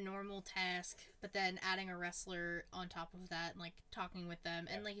a normal task, but then adding a wrestler on top of that, and, like, talking with them.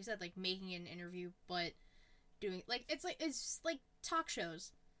 Yeah. And, like you said, like, making an interview, but doing, like, it's like talk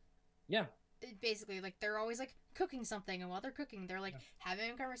shows. Yeah. Basically, like, they're always, like, cooking something, and while they're cooking, they're, like, having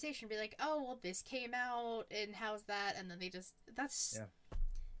a conversation, be like, oh, well, this came out, and how's that? And then they just, that's,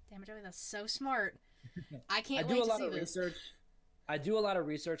 damn it, Joey, that's so smart. I can't wait to see this. I do a lot of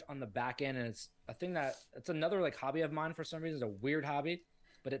research on the back end, and it's a thing it's another, like, hobby of mine for some reason. It's a weird hobby,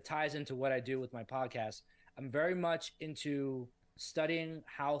 but it ties into what I do with my podcast. I'm very much into studying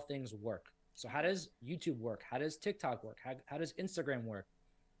how things work. So how does YouTube work? How does TikTok work? How does Instagram work?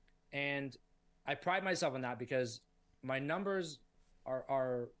 And I pride myself on that because my numbers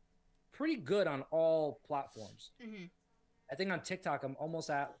are pretty good on all platforms. Mm-hmm. I think on TikTok, I'm almost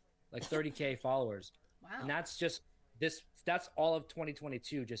at like 30K followers. Wow. And that's just that's all of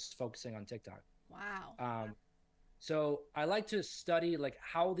 2022, just focusing on TikTok. Wow. So I like to study like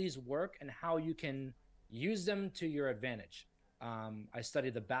how these work and how you can use them to your advantage. I study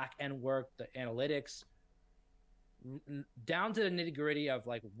the back end work, the analytics, down to the nitty gritty of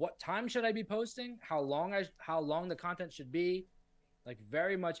like what time should I be posting, how long the content should be, like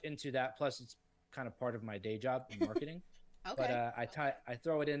very much into that. Plus, it's kind of part of my day job in marketing. Okay. But I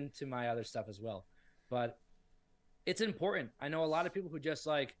throw it into my other stuff as well. But it's important. I know a lot of people who just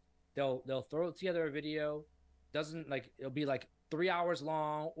like they'll throw together a video, doesn't like it'll be like 3 hours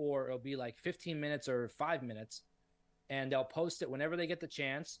long, or it'll be like 15 minutes or 5 minutes, and they'll post it whenever they get the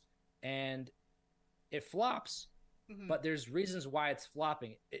chance, and it flops. Mm-hmm. But there's reasons why it's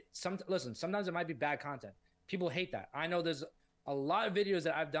flopping. Sometimes it might be bad content. People hate that. I know there's a lot of videos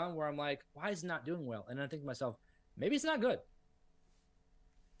that I've done where I'm like, why is it not doing well? And I think to myself, maybe it's not good.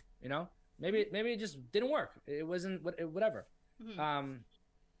 You know, maybe it just didn't work. It wasn't whatever. Mm-hmm.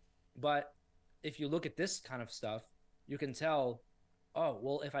 But if you look at this kind of stuff, you can tell, oh,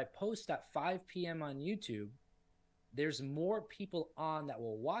 well, if I post at 5 p.m. on YouTube, there's more people on that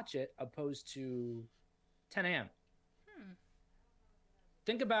will watch it opposed to 10 a.m.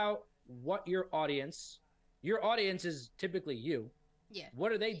 Think about what your audience is typically you. Yeah.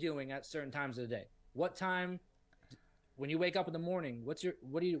 What are they doing at certain times of the day? What time when you wake up in the morning,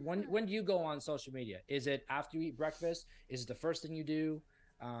 when do you go on social media? Is it after you eat breakfast? Is it the first thing you do?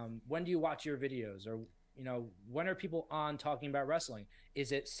 When do you watch your videos? Or, when are people on talking about wrestling?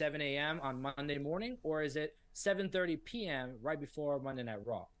 Is it 7 a.m. on Monday morning, or is it 7:30 p.m. right before Monday Night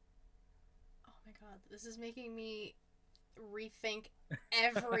Raw? Oh my god, this is making me rethink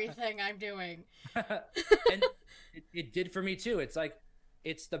everything I'm doing. And it did for me too. It's like,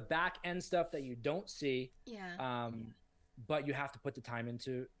 it's the back end stuff that you don't see. Yeah. But you have to put the time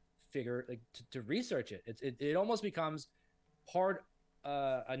into to research it. It almost becomes part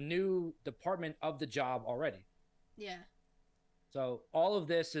a new department of the job already. Yeah. So all of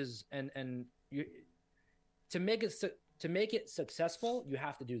this is and you to make it successful, you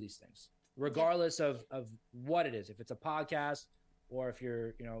have to do these things, regardless of what it is. If it's a podcast or if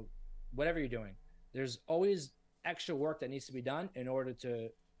you're, whatever you're doing, there's always extra work that needs to be done in order to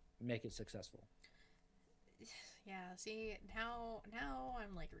make it successful. Yeah, see, now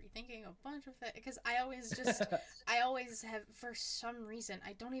I'm like rethinking a bunch of it because I always have, for some reason,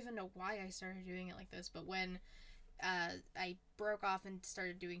 I don't even know why I started doing it like this, but when I broke off and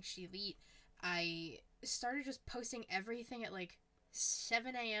started doing Sheelite, I started just posting everything at like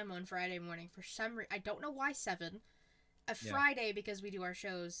 7 a.m. on Friday morning for some reason. I don't know why 7. Friday, because we do our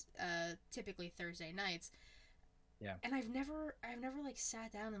shows typically Thursday nights. Yeah. And I've never like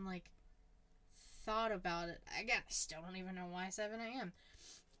sat down and like thought about it. Again, I still don't even know why 7 a.m.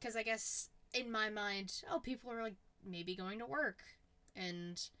 Because I guess in my mind, people are like maybe going to work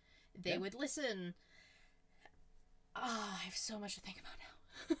and they would listen. I have so much to think about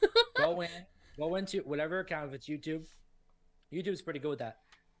now. Go into whatever account. If it's YouTube, YouTube's pretty good with that.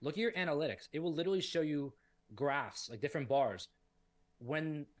 Look at your analytics. It will literally show you graphs, like different bars.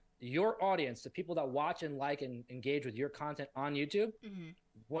 When your audience, the people that watch and like and engage with your content on YouTube,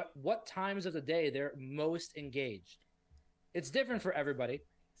 what times of the day they're most engaged. It's different for everybody.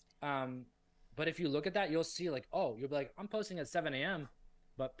 But if you look at that, you'll see like, you'll be like, I'm posting at 7 a.m.,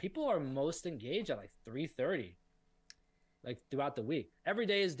 but people are most engaged at like 3:30, like throughout the week. Every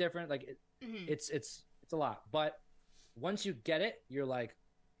day is different. Like it's a lot. But once you get it, you're like,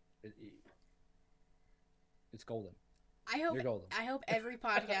 it's golden. I hope every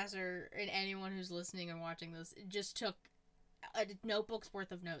podcaster and anyone who's listening and watching this just took a notebook's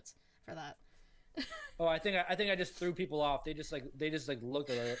worth of notes for that. I think I just threw people off. They just looked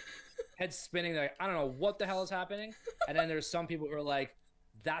at it, head spinning. Like, I don't know what the hell is happening. And then there's some people who are like,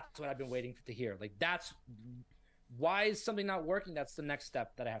 "That's what I've been waiting to hear." Like, that's why is something not working? That's the next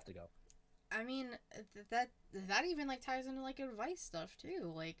step that I have to go. I mean, that even like ties into like advice stuff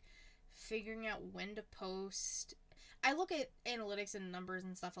too, like figuring out when to post. I look at analytics and numbers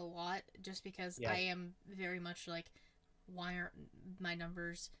and stuff a lot just because I am very much like, why aren't my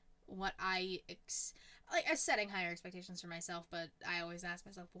numbers what I'm setting higher expectations for myself, but I always ask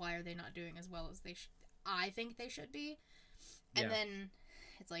myself, why are they not doing as well as I think they should be? And then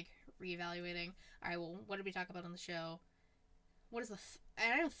it's like reevaluating. All right, well, what did we talk about on the show? What is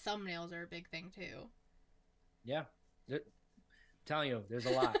and I know thumbnails are a big thing too. Yeah. I'm telling you, there's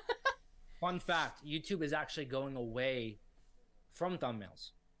a lot. Fun fact, YouTube is actually going away from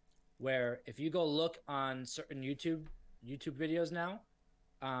thumbnails. Where if you go look on certain YouTube videos now,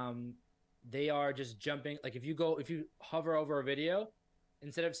 they are just jumping. Like if you hover over a video,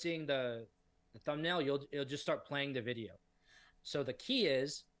 instead of seeing the thumbnail, it'll just start playing the video. So the key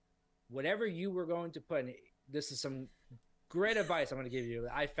is, whatever you were going to put, and this is some great advice I'm going to give you,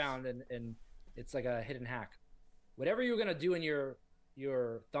 I found, and it's like a hidden hack. Whatever you're going to do in your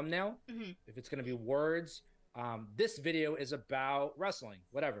thumbnail, if it's going to be words, this video is about wrestling,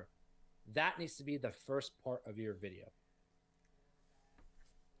 whatever, that needs to be the first part of your video.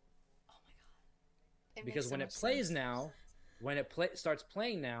 Oh my god! Because when it plays now, when it starts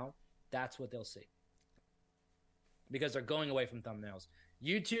playing now, that's what they'll see. Because they're going away from thumbnails.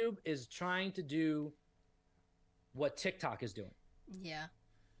 YouTube is trying to do what TikTok is doing. Yeah.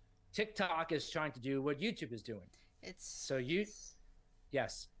 TikTok is trying to do what YouTube is doing.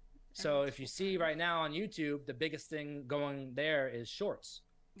 Yes. So if you see right now on YouTube, the biggest thing going there is shorts.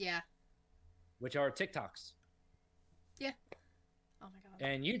 Yeah. Which are TikToks. Yeah. Oh my god.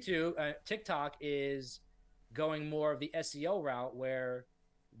 And TikTok is going more of the SEO route, where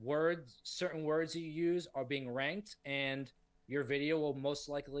certain words you use are being ranked, and your video will most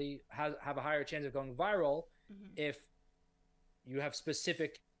likely have a higher chance of going viral if you have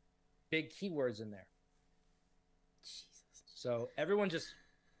specific big keywords in there. Jesus. So everyone's just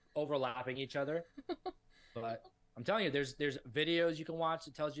overlapping each other. But I'm telling you, there's videos you can watch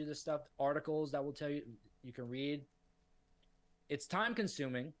that tells you this stuff, articles that will tell you can read. It's time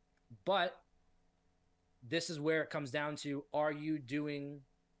consuming, but this is where it comes down to, are you doing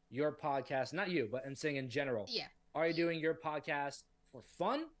your podcast, not you, but I'm saying in general, Yeah. are you doing your podcast for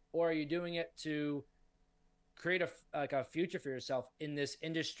fun, or are you doing it to create a future for yourself in this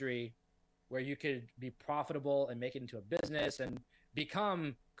industry where you could be profitable and make it into a business and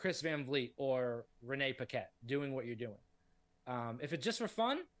become Chris Van Vliet or Renee Paquette doing what you're doing? If it's just for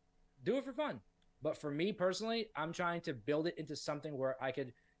fun, do it for fun. But for me personally, I'm trying to build it into something where I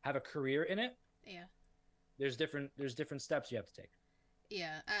could have a career in it. Yeah. There's different steps you have to take.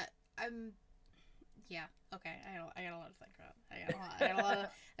 Yeah. I'm. Yeah. Okay. I got a lot to think about. I got a lot of.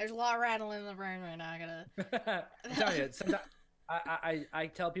 There's a lot rattling in the brain right now. I gotta. I'm telling you, sometimes I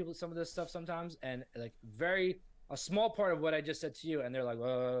tell people some of this stuff sometimes, and like a small part of what I just said to you, and they're like,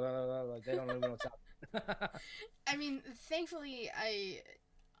 like they don't even know what's happening. I mean, thankfully, I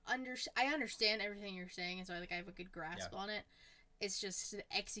understand everything you're saying, and so I have a good grasp on it. It's just the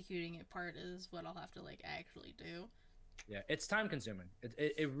executing it part is what I'll have to like actually do. Yeah, it's time consuming.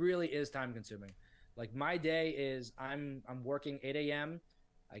 It really is time consuming. Like my day is I'm working 8 a.m.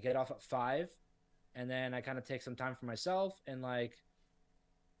 I get off at 5, and then I kind of take some time for myself, and like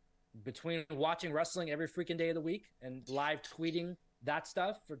between watching wrestling every freaking day of the week and live tweeting that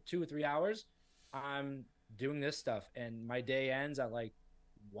stuff for 2 or 3 hours, I'm doing this stuff, and my day ends at like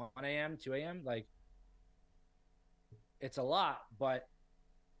 1 a.m., 2 a.m. Like it's a lot, but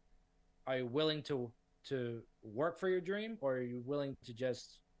are you willing to work for your dream, or are you willing to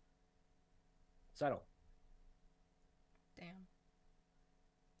just settle? Damn.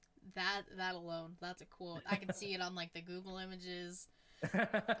 That alone, that's a quote. I can see it on like the Google images.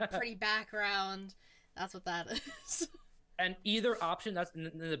 Pretty background. That's what that is. And either option, that's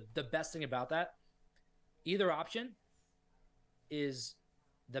the best thing about that. Either option is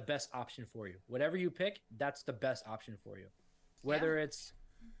the best option for you. Whatever you pick, that's the best option for you. Whether it's,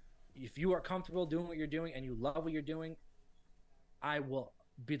 if you are comfortable doing what you're doing and you love what you're doing, I will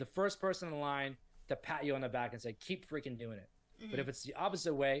be the first person in line to pat you on the back and say, keep freaking doing it. But if it's the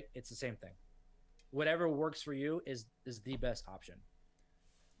opposite way, it's the same thing. Whatever works for you is the best option.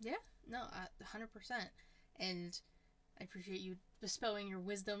 Yeah, no, 100%. And I appreciate you bestowing your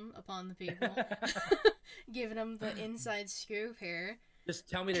wisdom upon the people, giving them the inside scoop here. Just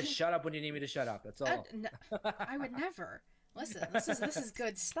tell me to shut up when you need me to shut up. That's all. No, I would never. Listen, this is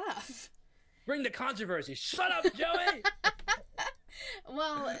good stuff. Bring the controversy. Shut up, Joey.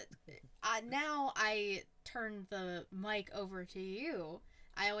 Well, now I turn the mic over to you.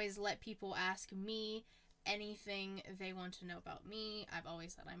 I always let people ask me anything they want to know about me. I've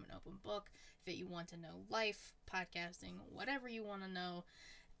always said I'm an open book. If you want to know life, podcasting, whatever you want to know,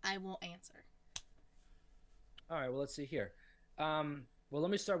 I will answer. All right, well, let's see here. Well, let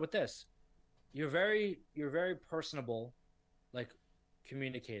me start with this. You're very personable, like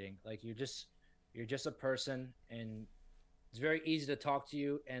communicating. Like you're just a person, and it's very easy to talk to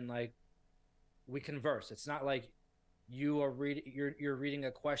you, and like we converse. It's not like you're reading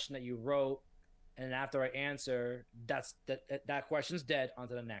a question that you wrote, and after I answer, that question's dead. On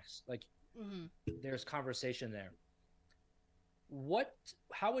to the next. Like there's conversation there.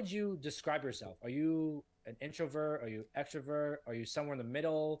 How would you describe yourself? Are you an introvert? Are you extrovert? Are you somewhere in the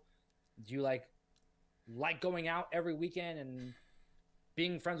middle? Do you like going out every weekend and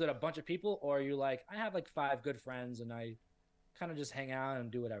being friends with a bunch of people, or are you like, I have like 5 good friends and I kind of just hang out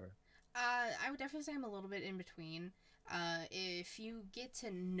and do whatever? I would definitely say I'm a little bit in between. If you get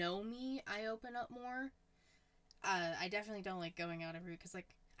to know me, I open up more. I definitely don't like going out every, because like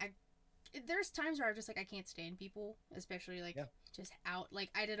there's times where I'm just like, I can't stand people, especially like just out. Like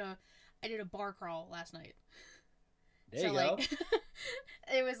I did a bar crawl last night. There you go.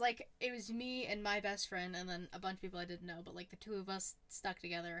 it was me and my best friend, and then a bunch of people I didn't know, but like the two of us stuck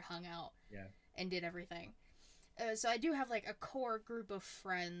together, hung out, and did everything. So I do have like a core group of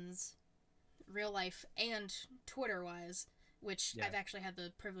friends, real life and Twitter wise, which I've actually had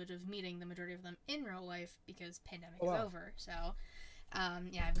the privilege of meeting the majority of them in real life because pandemic is over. So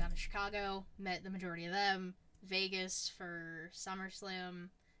I've gone to Chicago, met the majority of them, Vegas for SummerSlam,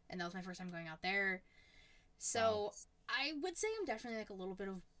 and that was my first time going out there. So I would say I'm definitely like a little bit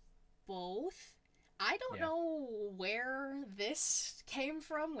of both. I don't know where this came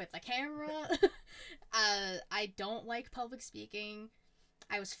from with the camera. I don't like public speaking.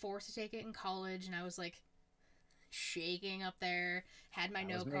 I was forced to take it in college, and I was like shaking up there. Had my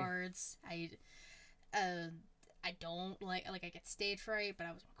note cards. I don't like I get stage fright, but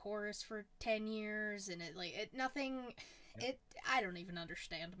I was in chorus for 10 years, and I don't even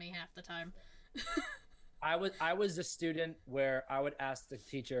understand me half the time. I was a student where I would ask the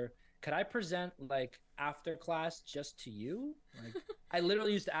teacher, could I present like after class just to you? Like I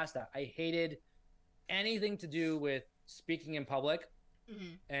literally used to ask that. I hated anything to do with speaking in public.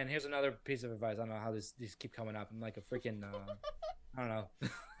 Mm-hmm. And here's another piece of advice. I don't know how these keep coming up. I'm like a freaking I don't know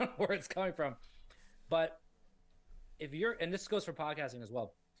where it's coming from. But if you're, and this goes for podcasting as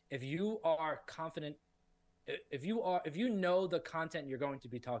well, if you are confident, if you know the content you're going to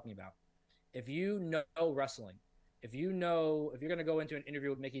be talking about, if you know wrestling, if you're going to go into an interview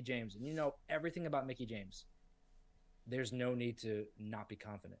with Mickie James and you know everything about Mickie James, there's no need to not be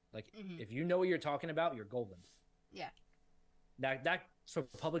confident. Like, if you know what you're talking about, you're golden. Yeah. That's for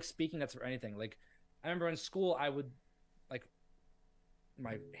public speaking. That's for anything. Like, I remember in school, I would, like,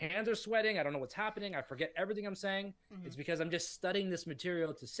 my hands are sweating. I don't know what's happening. I forget everything I'm saying. It's because I'm just studying this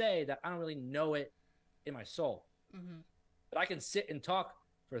material to say that I don't really know it in my soul. But I can sit and talk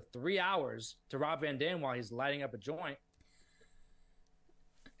for 3 hours to Rob Van Dam while he's lighting up a joint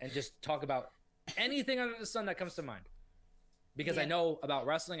and just talk about anything under the sun that comes to mind. Because I know about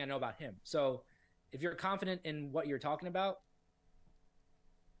wrestling, I know about him. So if you're confident in what you're talking about,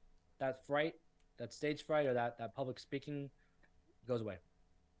 that fright, that stage fright, or that public speaking goes away.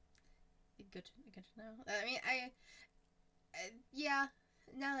 Good to know. I mean, yeah,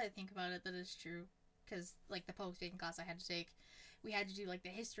 now that I think about it, that is true. Because, like, the public speaking class I had to take, we had to do, like, the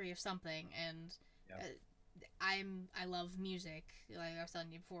history of something, and I love music. Like I was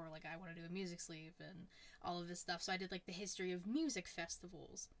telling you before, like, I want to do a music sleeve and all of this stuff, so I did, like, the history of music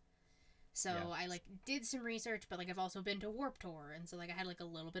festivals. So I, like, did some research, but, like, I've also been to Warped Tour, and so, like, I had, like, a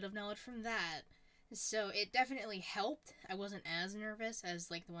little bit of knowledge from that. So it definitely helped. I wasn't as nervous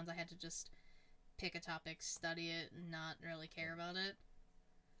as, like, the ones I had to just pick a topic, study it, and not really care about it.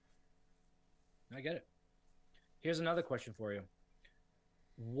 I get it. Here's another question for you.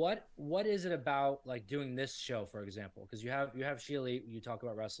 What is it about, like, doing this show, for example? Because you have Sheila, you talk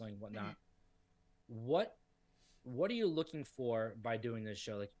about wrestling, whatnot. What are you looking for by doing this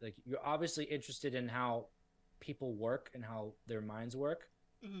show? Like you're obviously interested in how people work and how their minds work.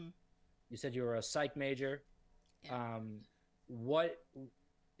 You said you were a psych major. Yeah. What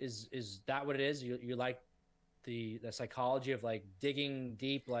is that what it is? You like the psychology of, like, digging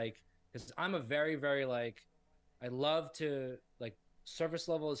deep, like, because I'm a very, very, like, I love to, like, surface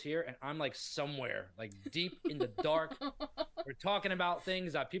level is here and I'm, like, somewhere, like, deep in the dark. We're talking about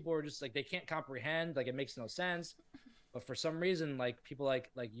things that people are just, like, they can't comprehend, like, it makes no sense. But for some reason, like, people like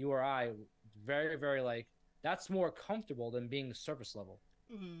you or I, very, very, like, that's more comfortable than being surface level.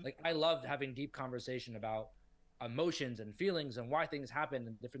 Like, I love having deep conversation about emotions and feelings and why things happen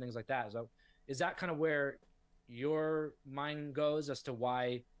and different things like that. So is that kind of where your mind goes as to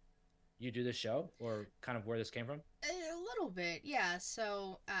why you do this show, or kind of where this came from? A little bit, yeah.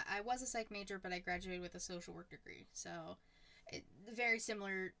 So I was a psych major, but I graduated with a social work degree. So very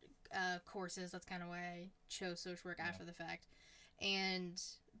similar courses. That's kind of why I chose social work after the fact. And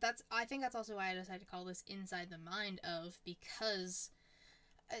I think that's also why I decided to call this Inside the Mind of, because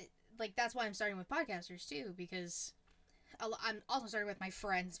like, that's why I'm starting with podcasters too, because I'm also starting with my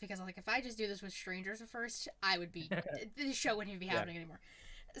friends, because, like, if I just do this with strangers at first, I would be this show wouldn't even be happening anymore.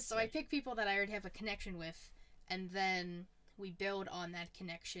 So I pick people that I already have a connection with, and then we build on that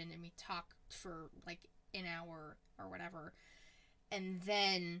connection and we talk for, like, an hour or whatever, and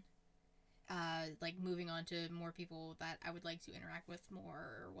then like, moving on to more people that I would like to interact with more,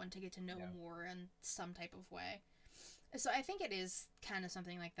 or want to get to know more in some type of way. So I think it is kind of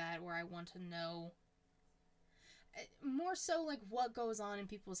something like that, where I want to know more so, like, what goes on in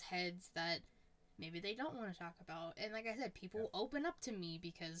people's heads that maybe they don't want to talk about. And like I said, people open up to me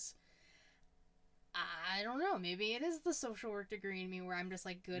because, I don't know, maybe it is the social work degree in me where I'm just,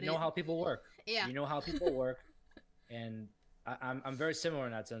 like, good at... You know how people work. Yeah. You know how people work. And I'm very similar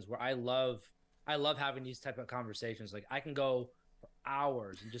in that sense, where I love having these type of conversations. Like, I can go for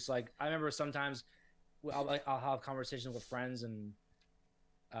hours and just, like, I remember sometimes I'll have conversations with friends and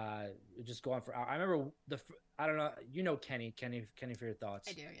just go on for hours. I remember I don't know, you know Kenny for your thoughts.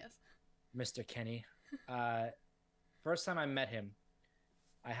 I do, yes. Mr. Kenny. First time I met him,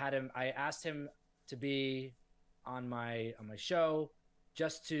 I asked him to be on my show,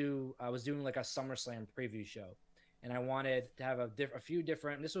 I was doing, like, a SummerSlam preview show, and I wanted to have a few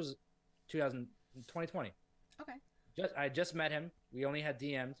different, this was 2020. Okay. I just met him. We only had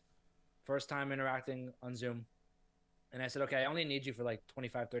DM'd. First time interacting on Zoom. And I said, okay, I only need you for, like,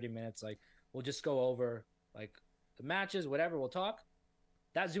 25, 30 minutes. Like, we'll just go over, like, the matches, whatever, we'll talk.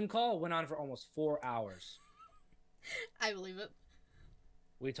 That Zoom call went on for almost 4 hours. I believe it.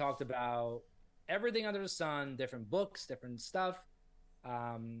 We talked about everything under the sun, different books, different stuff.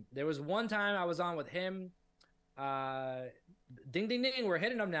 There was one time I was on with him. Ding, ding, ding. We're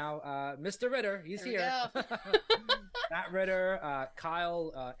hitting him now. Mr. Ritter, he's here. Matt Ritter,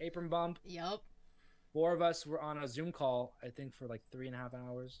 Kyle, Apron Bump. Yup. 4 of us were on a Zoom call, I think, for like 3.5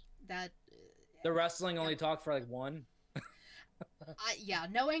 hours. That The wrestling only Yep. talked for like one. yeah,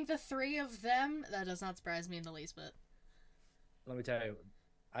 knowing the three of them, that does not surprise me in the least bit. Let me tell you,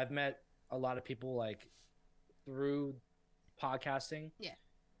 I've met a lot of people like through podcasting. Yeah.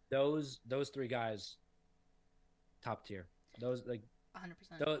 Those 3 guys, top tier. Those like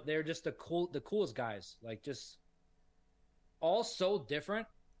 100%. they're just the coolest guys. Like just all so different.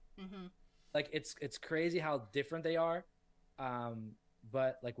 Mm-hmm. Like it's crazy how different they are.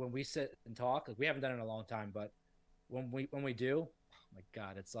 But like when we sit and talk, like we haven't done it in a long time, but when we do, oh my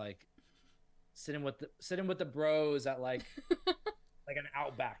god, it's like sitting with the bros at like like an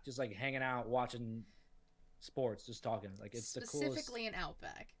Outback, just like hanging out, watching sports, just talking. Like it's the coolest. Specifically an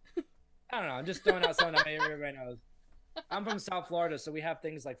Outback. I don't know. I'm just throwing out something that maybe everybody knows. I'm from South Florida, so we have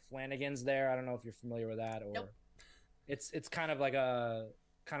things like Flanagan's there. I don't know if you're familiar with that, or Nope. it's kind of like an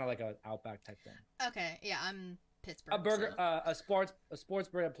Outback type thing. Okay, yeah, I'm Pittsburgh. A burger, so- a sports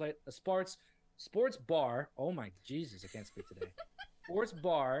bread plate, a sports bar. Oh my Jesus, I can't speak today. Sports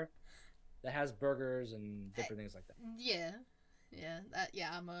bar that has burgers and different things like that. Yeah, yeah.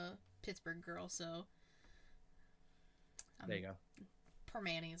 I'm a Pittsburgh girl, so There you go.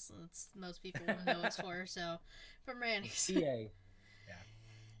 Permanis. That's most people know us for. So Permanis. PA.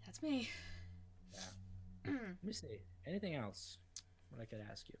 That's me. Yeah. Let me see. Anything else? What I could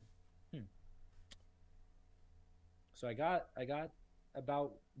ask you? So I got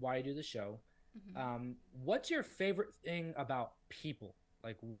about why you do the show. Mhm. What's your favorite thing about people?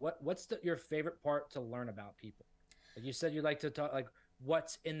 Like what's your favorite part to learn about people? Like you said, you like to talk like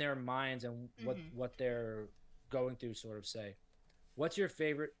what's in their minds and Mhm. what they're going through. Sort of say, what's your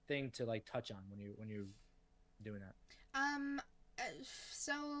favorite thing to like touch on when you're doing that? Uh,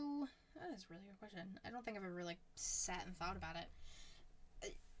 so that is a really good question. I don't think I've ever like sat and thought about it.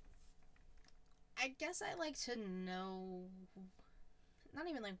 I guess I like to know, not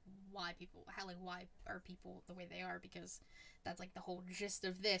even like why are people the way they are, because that's like the whole gist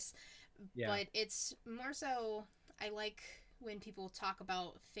of this. Yeah. But it's more so I like when people talk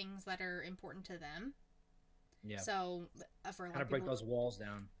about things that are important to them. Yeah. So for a lot Kind of of break people, those walls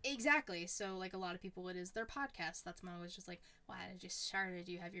down. exactly. So like a lot of people, it is their podcast. That's when I was just like, "Why did you started?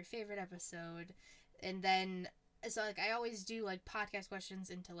 Do you have your favorite episode?" And then so like I always do like podcast questions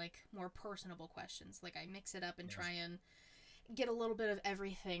into like more personable questions. Like I mix it up and Yes. try and get a little bit of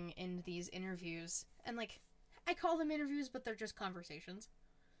everything in these interviews. And like I call them interviews, but they're just conversations.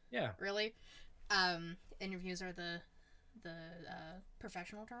 Yeah. Really. Interviews are the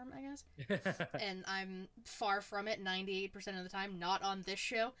professional term, I guess. And I'm far from it 98% of the time, not on this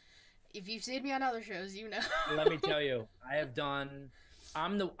show. If you've seen me on other shows, you know. Let me tell you,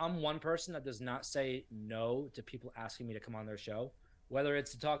 I'm one person that does not say no to people asking me to come on their show. Whether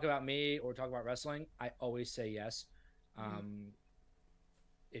it's to talk about me or talk about wrestling, I always say yes.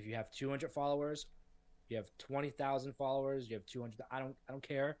 If you have 200 followers, you have 20,000 followers, you have 200, I don't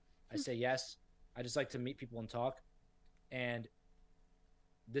care. I say yes. I just like to meet people and talk. And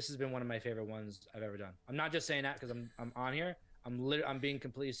this has been one of my favorite ones I've ever done. I'm not just saying that because I'm on here. I'm being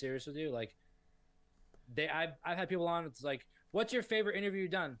completely serious with you. Like I've had people on. It's like, what's your favorite interview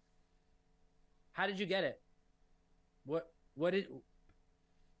you've done? How did you get it? What did?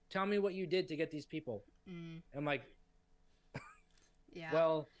 Tell me what you did to get these people. I'm like, Yeah.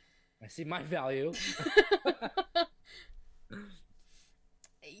 well, I see my value.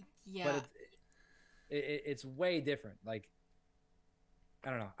 Yeah. But it's way different. Like, I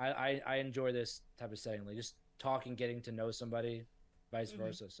don't know. I enjoy this type of setting, like just talking, getting to know somebody, vice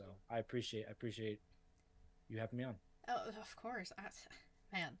versa. So I appreciate you having me on. Oh, of course.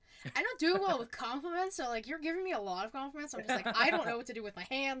 Man, I don't do well with compliments, so like you're giving me a lot of compliments. I'm just like, I don't know what to do with my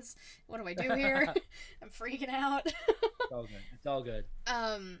hands. What do I do here? I'm freaking out. It's all good. It's all good.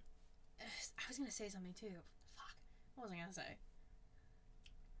 I was gonna say something too. Fuck. What was I gonna say?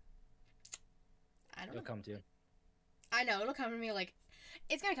 I don't It'll know. come to you. I know it'll come to me like,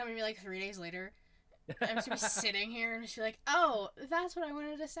 it's gonna come to me like 3 days later. I'm just gonna be sitting here and just be like, oh, that's what I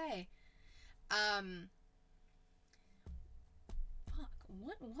wanted to say. Fuck.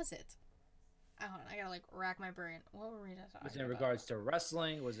 What was it? Oh, I gotta like rack my brain. What were we talking about? Was it in regards to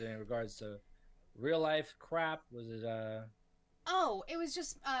wrestling? Was it in regards to real life crap? Was it Oh, it was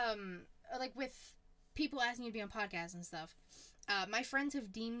just like with people asking you to be on podcasts and stuff. My friends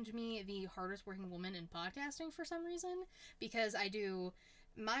have deemed me the hardest working woman in podcasting for some reason, because I do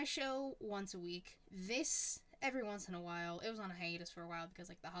my show once a week. This every once in a while. It was on a hiatus for a while because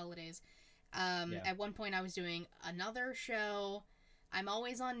like the holidays. At one point I was doing another show. I'm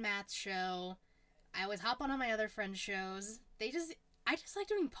always on Matt's show. I always hop on my other friends' shows. I just like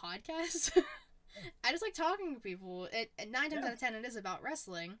doing podcasts. I just like talking to people. Nine times out of 10, it is about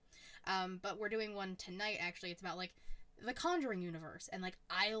wrestling. But we're doing one tonight. Actually, it's about like the Conjuring universe, and like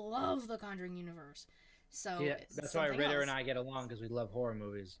I love the Conjuring universe. So Yeah, it's that's why something Ritter else. and I get along because we love horror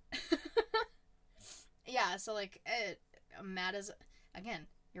movies. Yeah. So like, Matt is again.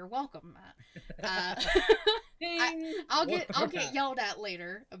 You're welcome, Matt. Ding! I'll get yelled at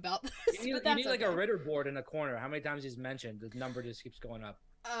later about this, but You that's need like a okay. Ritter board in the corner. How many times he's mentioned, the number just keeps going up.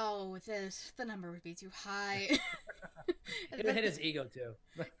 Oh, the number would be too high. It'll hit his ego too.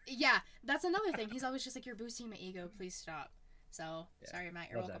 Yeah, that's another thing. He's always just like, "You're boosting my ego. Please stop." So Yeah, sorry, Matt.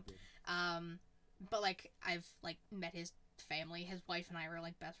 You're love welcome. that dude. But like I've like met his family. His wife and I were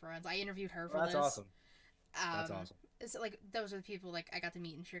like best friends. I interviewed her for Well, that's this. awesome. That's Um, awesome. it's like those are the people like I got to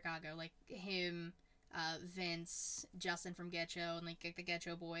meet in Chicago. Like him, Vince, Justin from Getcho, and like the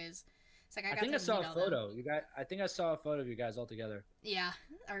Getcho boys. It's like I I got think to I saw meet a all them. photo. You guys, I think I saw a photo of you guys all together. Yeah,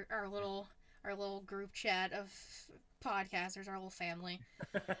 our little group chat of podcasters, our little family.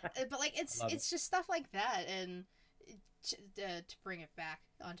 But like I love it. it's just stuff like that, and to bring it back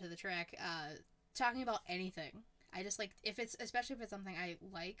onto the track, talking about anything. I just like if it's especially if it's something I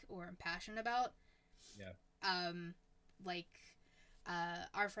like or am passionate about. Yeah. Um, like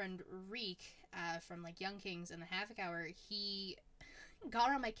our friend Reek from like Young Kings and the Havoc Hour, he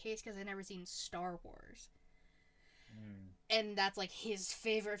got on my case because I never seen Star Wars, Mm. and that's like his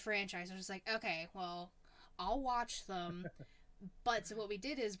favorite franchise. I was just like, okay, well, I'll watch them. But so what we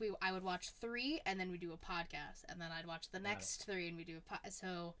did is I would watch three and then we do a podcast, and then I'd watch the Got it. next three and we do a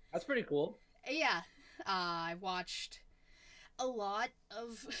so That's pretty cool. yeah, I watched a lot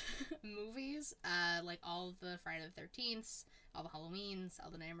of movies, like all of the Friday the 13th, all the Halloweens,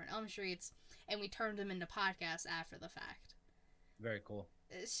 all the Nightmare on Elm Streets, and we turned them into podcasts after the fact. Very cool.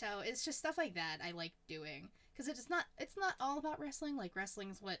 So it's just stuff like that I like doing because it's not all about wrestling. Like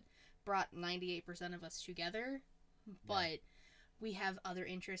wrestling's what brought 98% of us together, Yeah. but we have other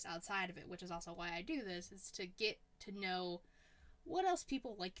interests outside of it, which is also why I do this, is to get to know what else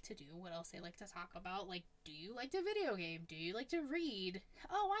people like to do, what else they like to talk about. Like, do you like to video game? Do you like to read?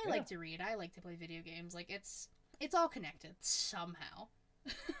 Oh, I Yeah. like to read. I like to play video games. Like it's all connected somehow.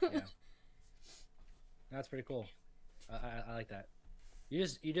 Yeah. That's pretty cool. I like that. You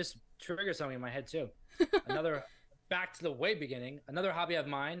just trigger something in my head too. Another back to the way beginning. Another hobby of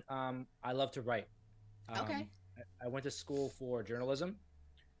mine. I love to write. Okay. I went to school for journalism,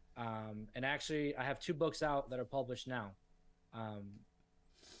 and actually I have two books out that are published now. Um,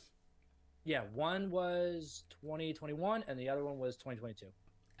 yeah, one was 2021, and the other one was 2022.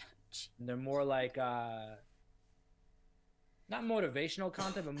 And they're more like not motivational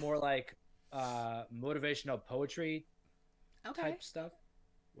content, but more like motivational poetry Okay. type stuff,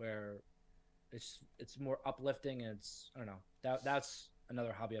 where it's more uplifting, and it's I don't know that's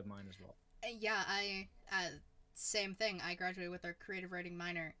another hobby of mine as well. Yeah, I same thing. I graduated with a creative writing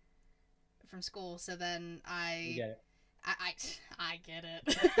minor from school, so then You get it. I, I get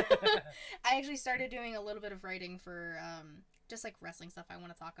it. I actually started doing a little bit of writing for just like wrestling stuff I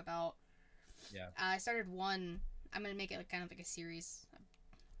want to talk about. Yeah. I started one. I'm gonna make it like, kind of like a series.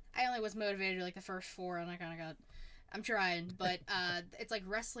 I only was motivated like the first four, and I kind of got. I'm trying, but it's like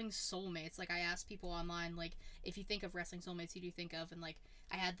wrestling soulmates. Like I asked people online, like if you think of wrestling soulmates, who do you think of? And like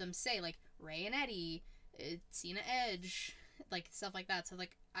I had them say like Ray and Eddie, Cena Edge, like stuff like that. So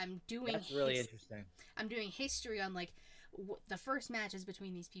like I'm doing That's really interesting. I'm doing history on like the first matches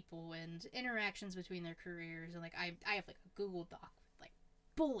between these people and interactions between their careers, and like I have like a Google Doc with like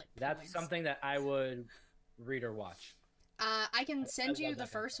bullet That's points. something that I would read or watch. I can send I you love the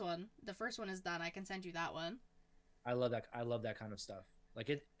that kind of first one. The first one is done. I can send you that one. I love that. I love that kind of stuff.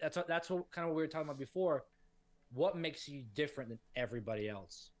 Like that's what kind of what we were talking about before. What makes you different than everybody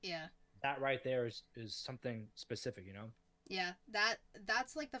else? Yeah. That right there is something specific, you know? Yeah,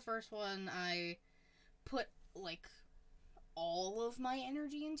 that's like the first one I put like all of my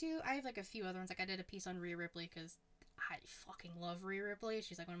energy into. I have like a few other ones. Like I did a piece on Rhea Ripley because I fucking love Rhea Ripley.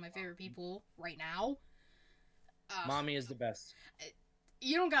 She's like one of my favorite people right now. Mommy is the best.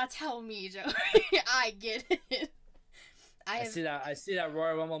 You don't gotta tell me, Joe. I get it. I see that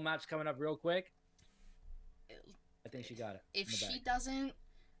Royal Rumble match coming up real quick. I think she got it. If in the she bag. doesn't,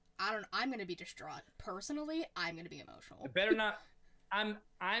 I don't. I'm gonna be distraught. Personally, I'm gonna be emotional. It better not. I'm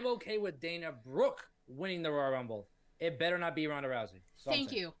okay with Dana Brooke winning the Royal Rumble. It better not be Ronda Rousey. So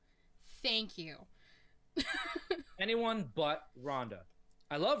Thank you. Anyone but Ronda.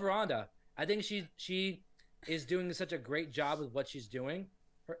 I love Ronda. I think she is doing such a great job with what she's doing.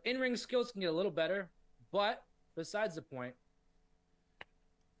 Her in-ring skills can get a little better, but besides the point.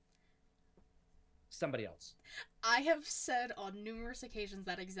 somebody else. I have said on numerous occasions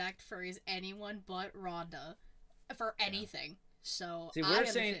that exact phrase, anyone but Rhonda, for anything. So See, we're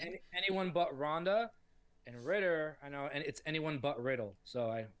saying anyone but Rhonda and Ritter. I know, and it's anyone but Riddle.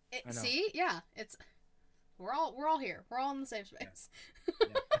 So I know. See, yeah, it's we're all here. We're all in the same space. Yeah.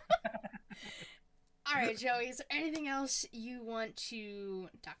 Yeah. All right, Joey. Is there anything else you want to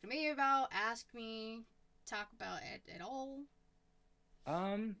talk to me about? Ask me, talk about at all?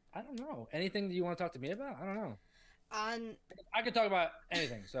 I don't know. Anything that you want to talk to me about? I don't know. On I could talk about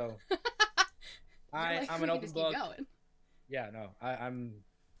anything. So I'm an open book. Yeah, no, I'm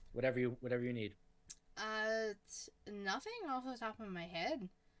whatever you need. Nothing off the top of my head.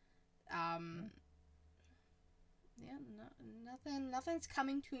 Yeah, nothing's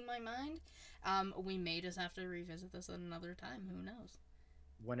coming to my mind. We may just have to revisit this at another time. Who knows?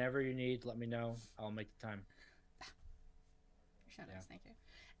 Whenever you need, let me know. I'll make the time. Shut up, thank you.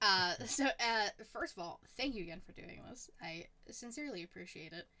 So, first of all, thank you again for doing this. I sincerely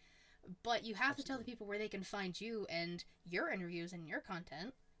appreciate it. But you have to tell the people where they can find you and your interviews and your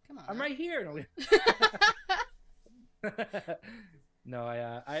content. Come on. I'm right here. No,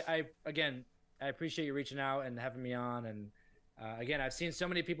 I again, I appreciate you reaching out and having me on. And again, I've seen so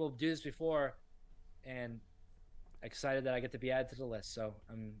many people do this before, and excited that I get to be added to the list. So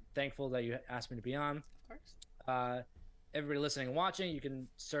I'm thankful that you asked me to be on. Of course. Everybody listening and watching, you can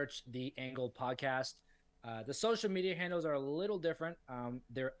search The Angle Podcast. The social media handles are a little different.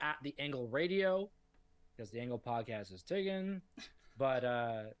 They're at The Angle Radio, because The Angle Podcast is taken. But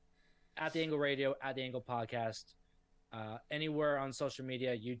at The Angle Radio, at The Angle Podcast, anywhere on social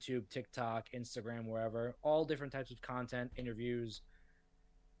media, YouTube, TikTok, Instagram, wherever, all different types of content, interviews,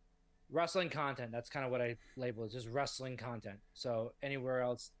 wrestling content. That's kind of what I label it, just wrestling content. So anywhere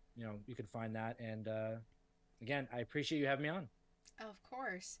else, you can find that. And again, I appreciate you having me on. Of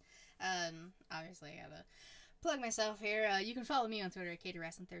course. Obviously, I gotta plug myself here. You can follow me on Twitter at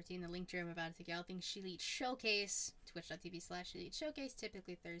KatieWrestling13. The link to I'm about to take out things She Elite Showcase, twitch.tv/She Elite Showcase.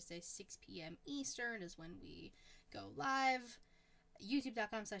 Typically Thursday, 6 p.m. Eastern is when we go live.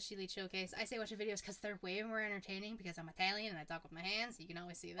 YouTube.com/She Elite Showcase. I say watch the videos because they're way more entertaining because I'm Italian and I talk with my hands. So you can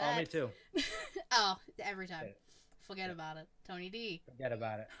always see that. Oh, me too. Oh, every time. Forget about it. Tony D. Forget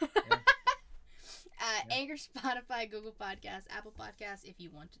about it. Yeah. Anchor, Spotify, Google Podcasts, Apple Podcasts, if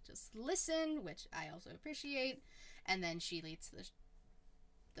you want to just listen, which I also appreciate. And then She Leads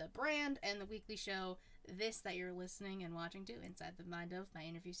the brand and the weekly show, this that you're listening and watching to, Inside the Mind of, my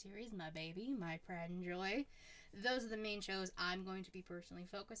interview series, my baby, my pride and joy. Those are the main shows I'm going to be personally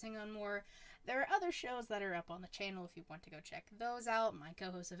focusing on more. There are other shows that are up on the channel if you want to go check those out. My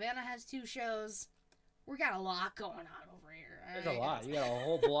co-host Savannah has 2 shows. We got a lot going on over here. There's a lot. You got a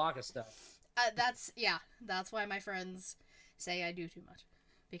whole block of stuff. That's why my friends say I do too much,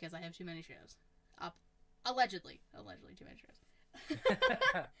 because I have too many shows. Allegedly too many shows.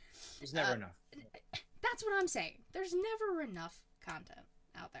 There's never enough. That's what I'm saying. There's never enough content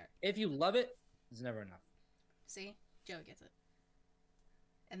out there. If you love it, there's never enough. See, Joey gets it,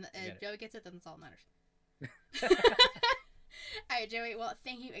 and if Joey gets it, then that's all that matters. All right, Joey. Well,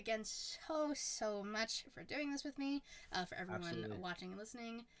 thank you again so much for doing this with me. For everyone watching and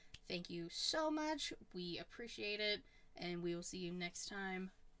listening. Thank you so much. We appreciate it, and we will see you next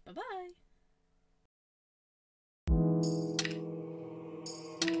time. Bye-bye.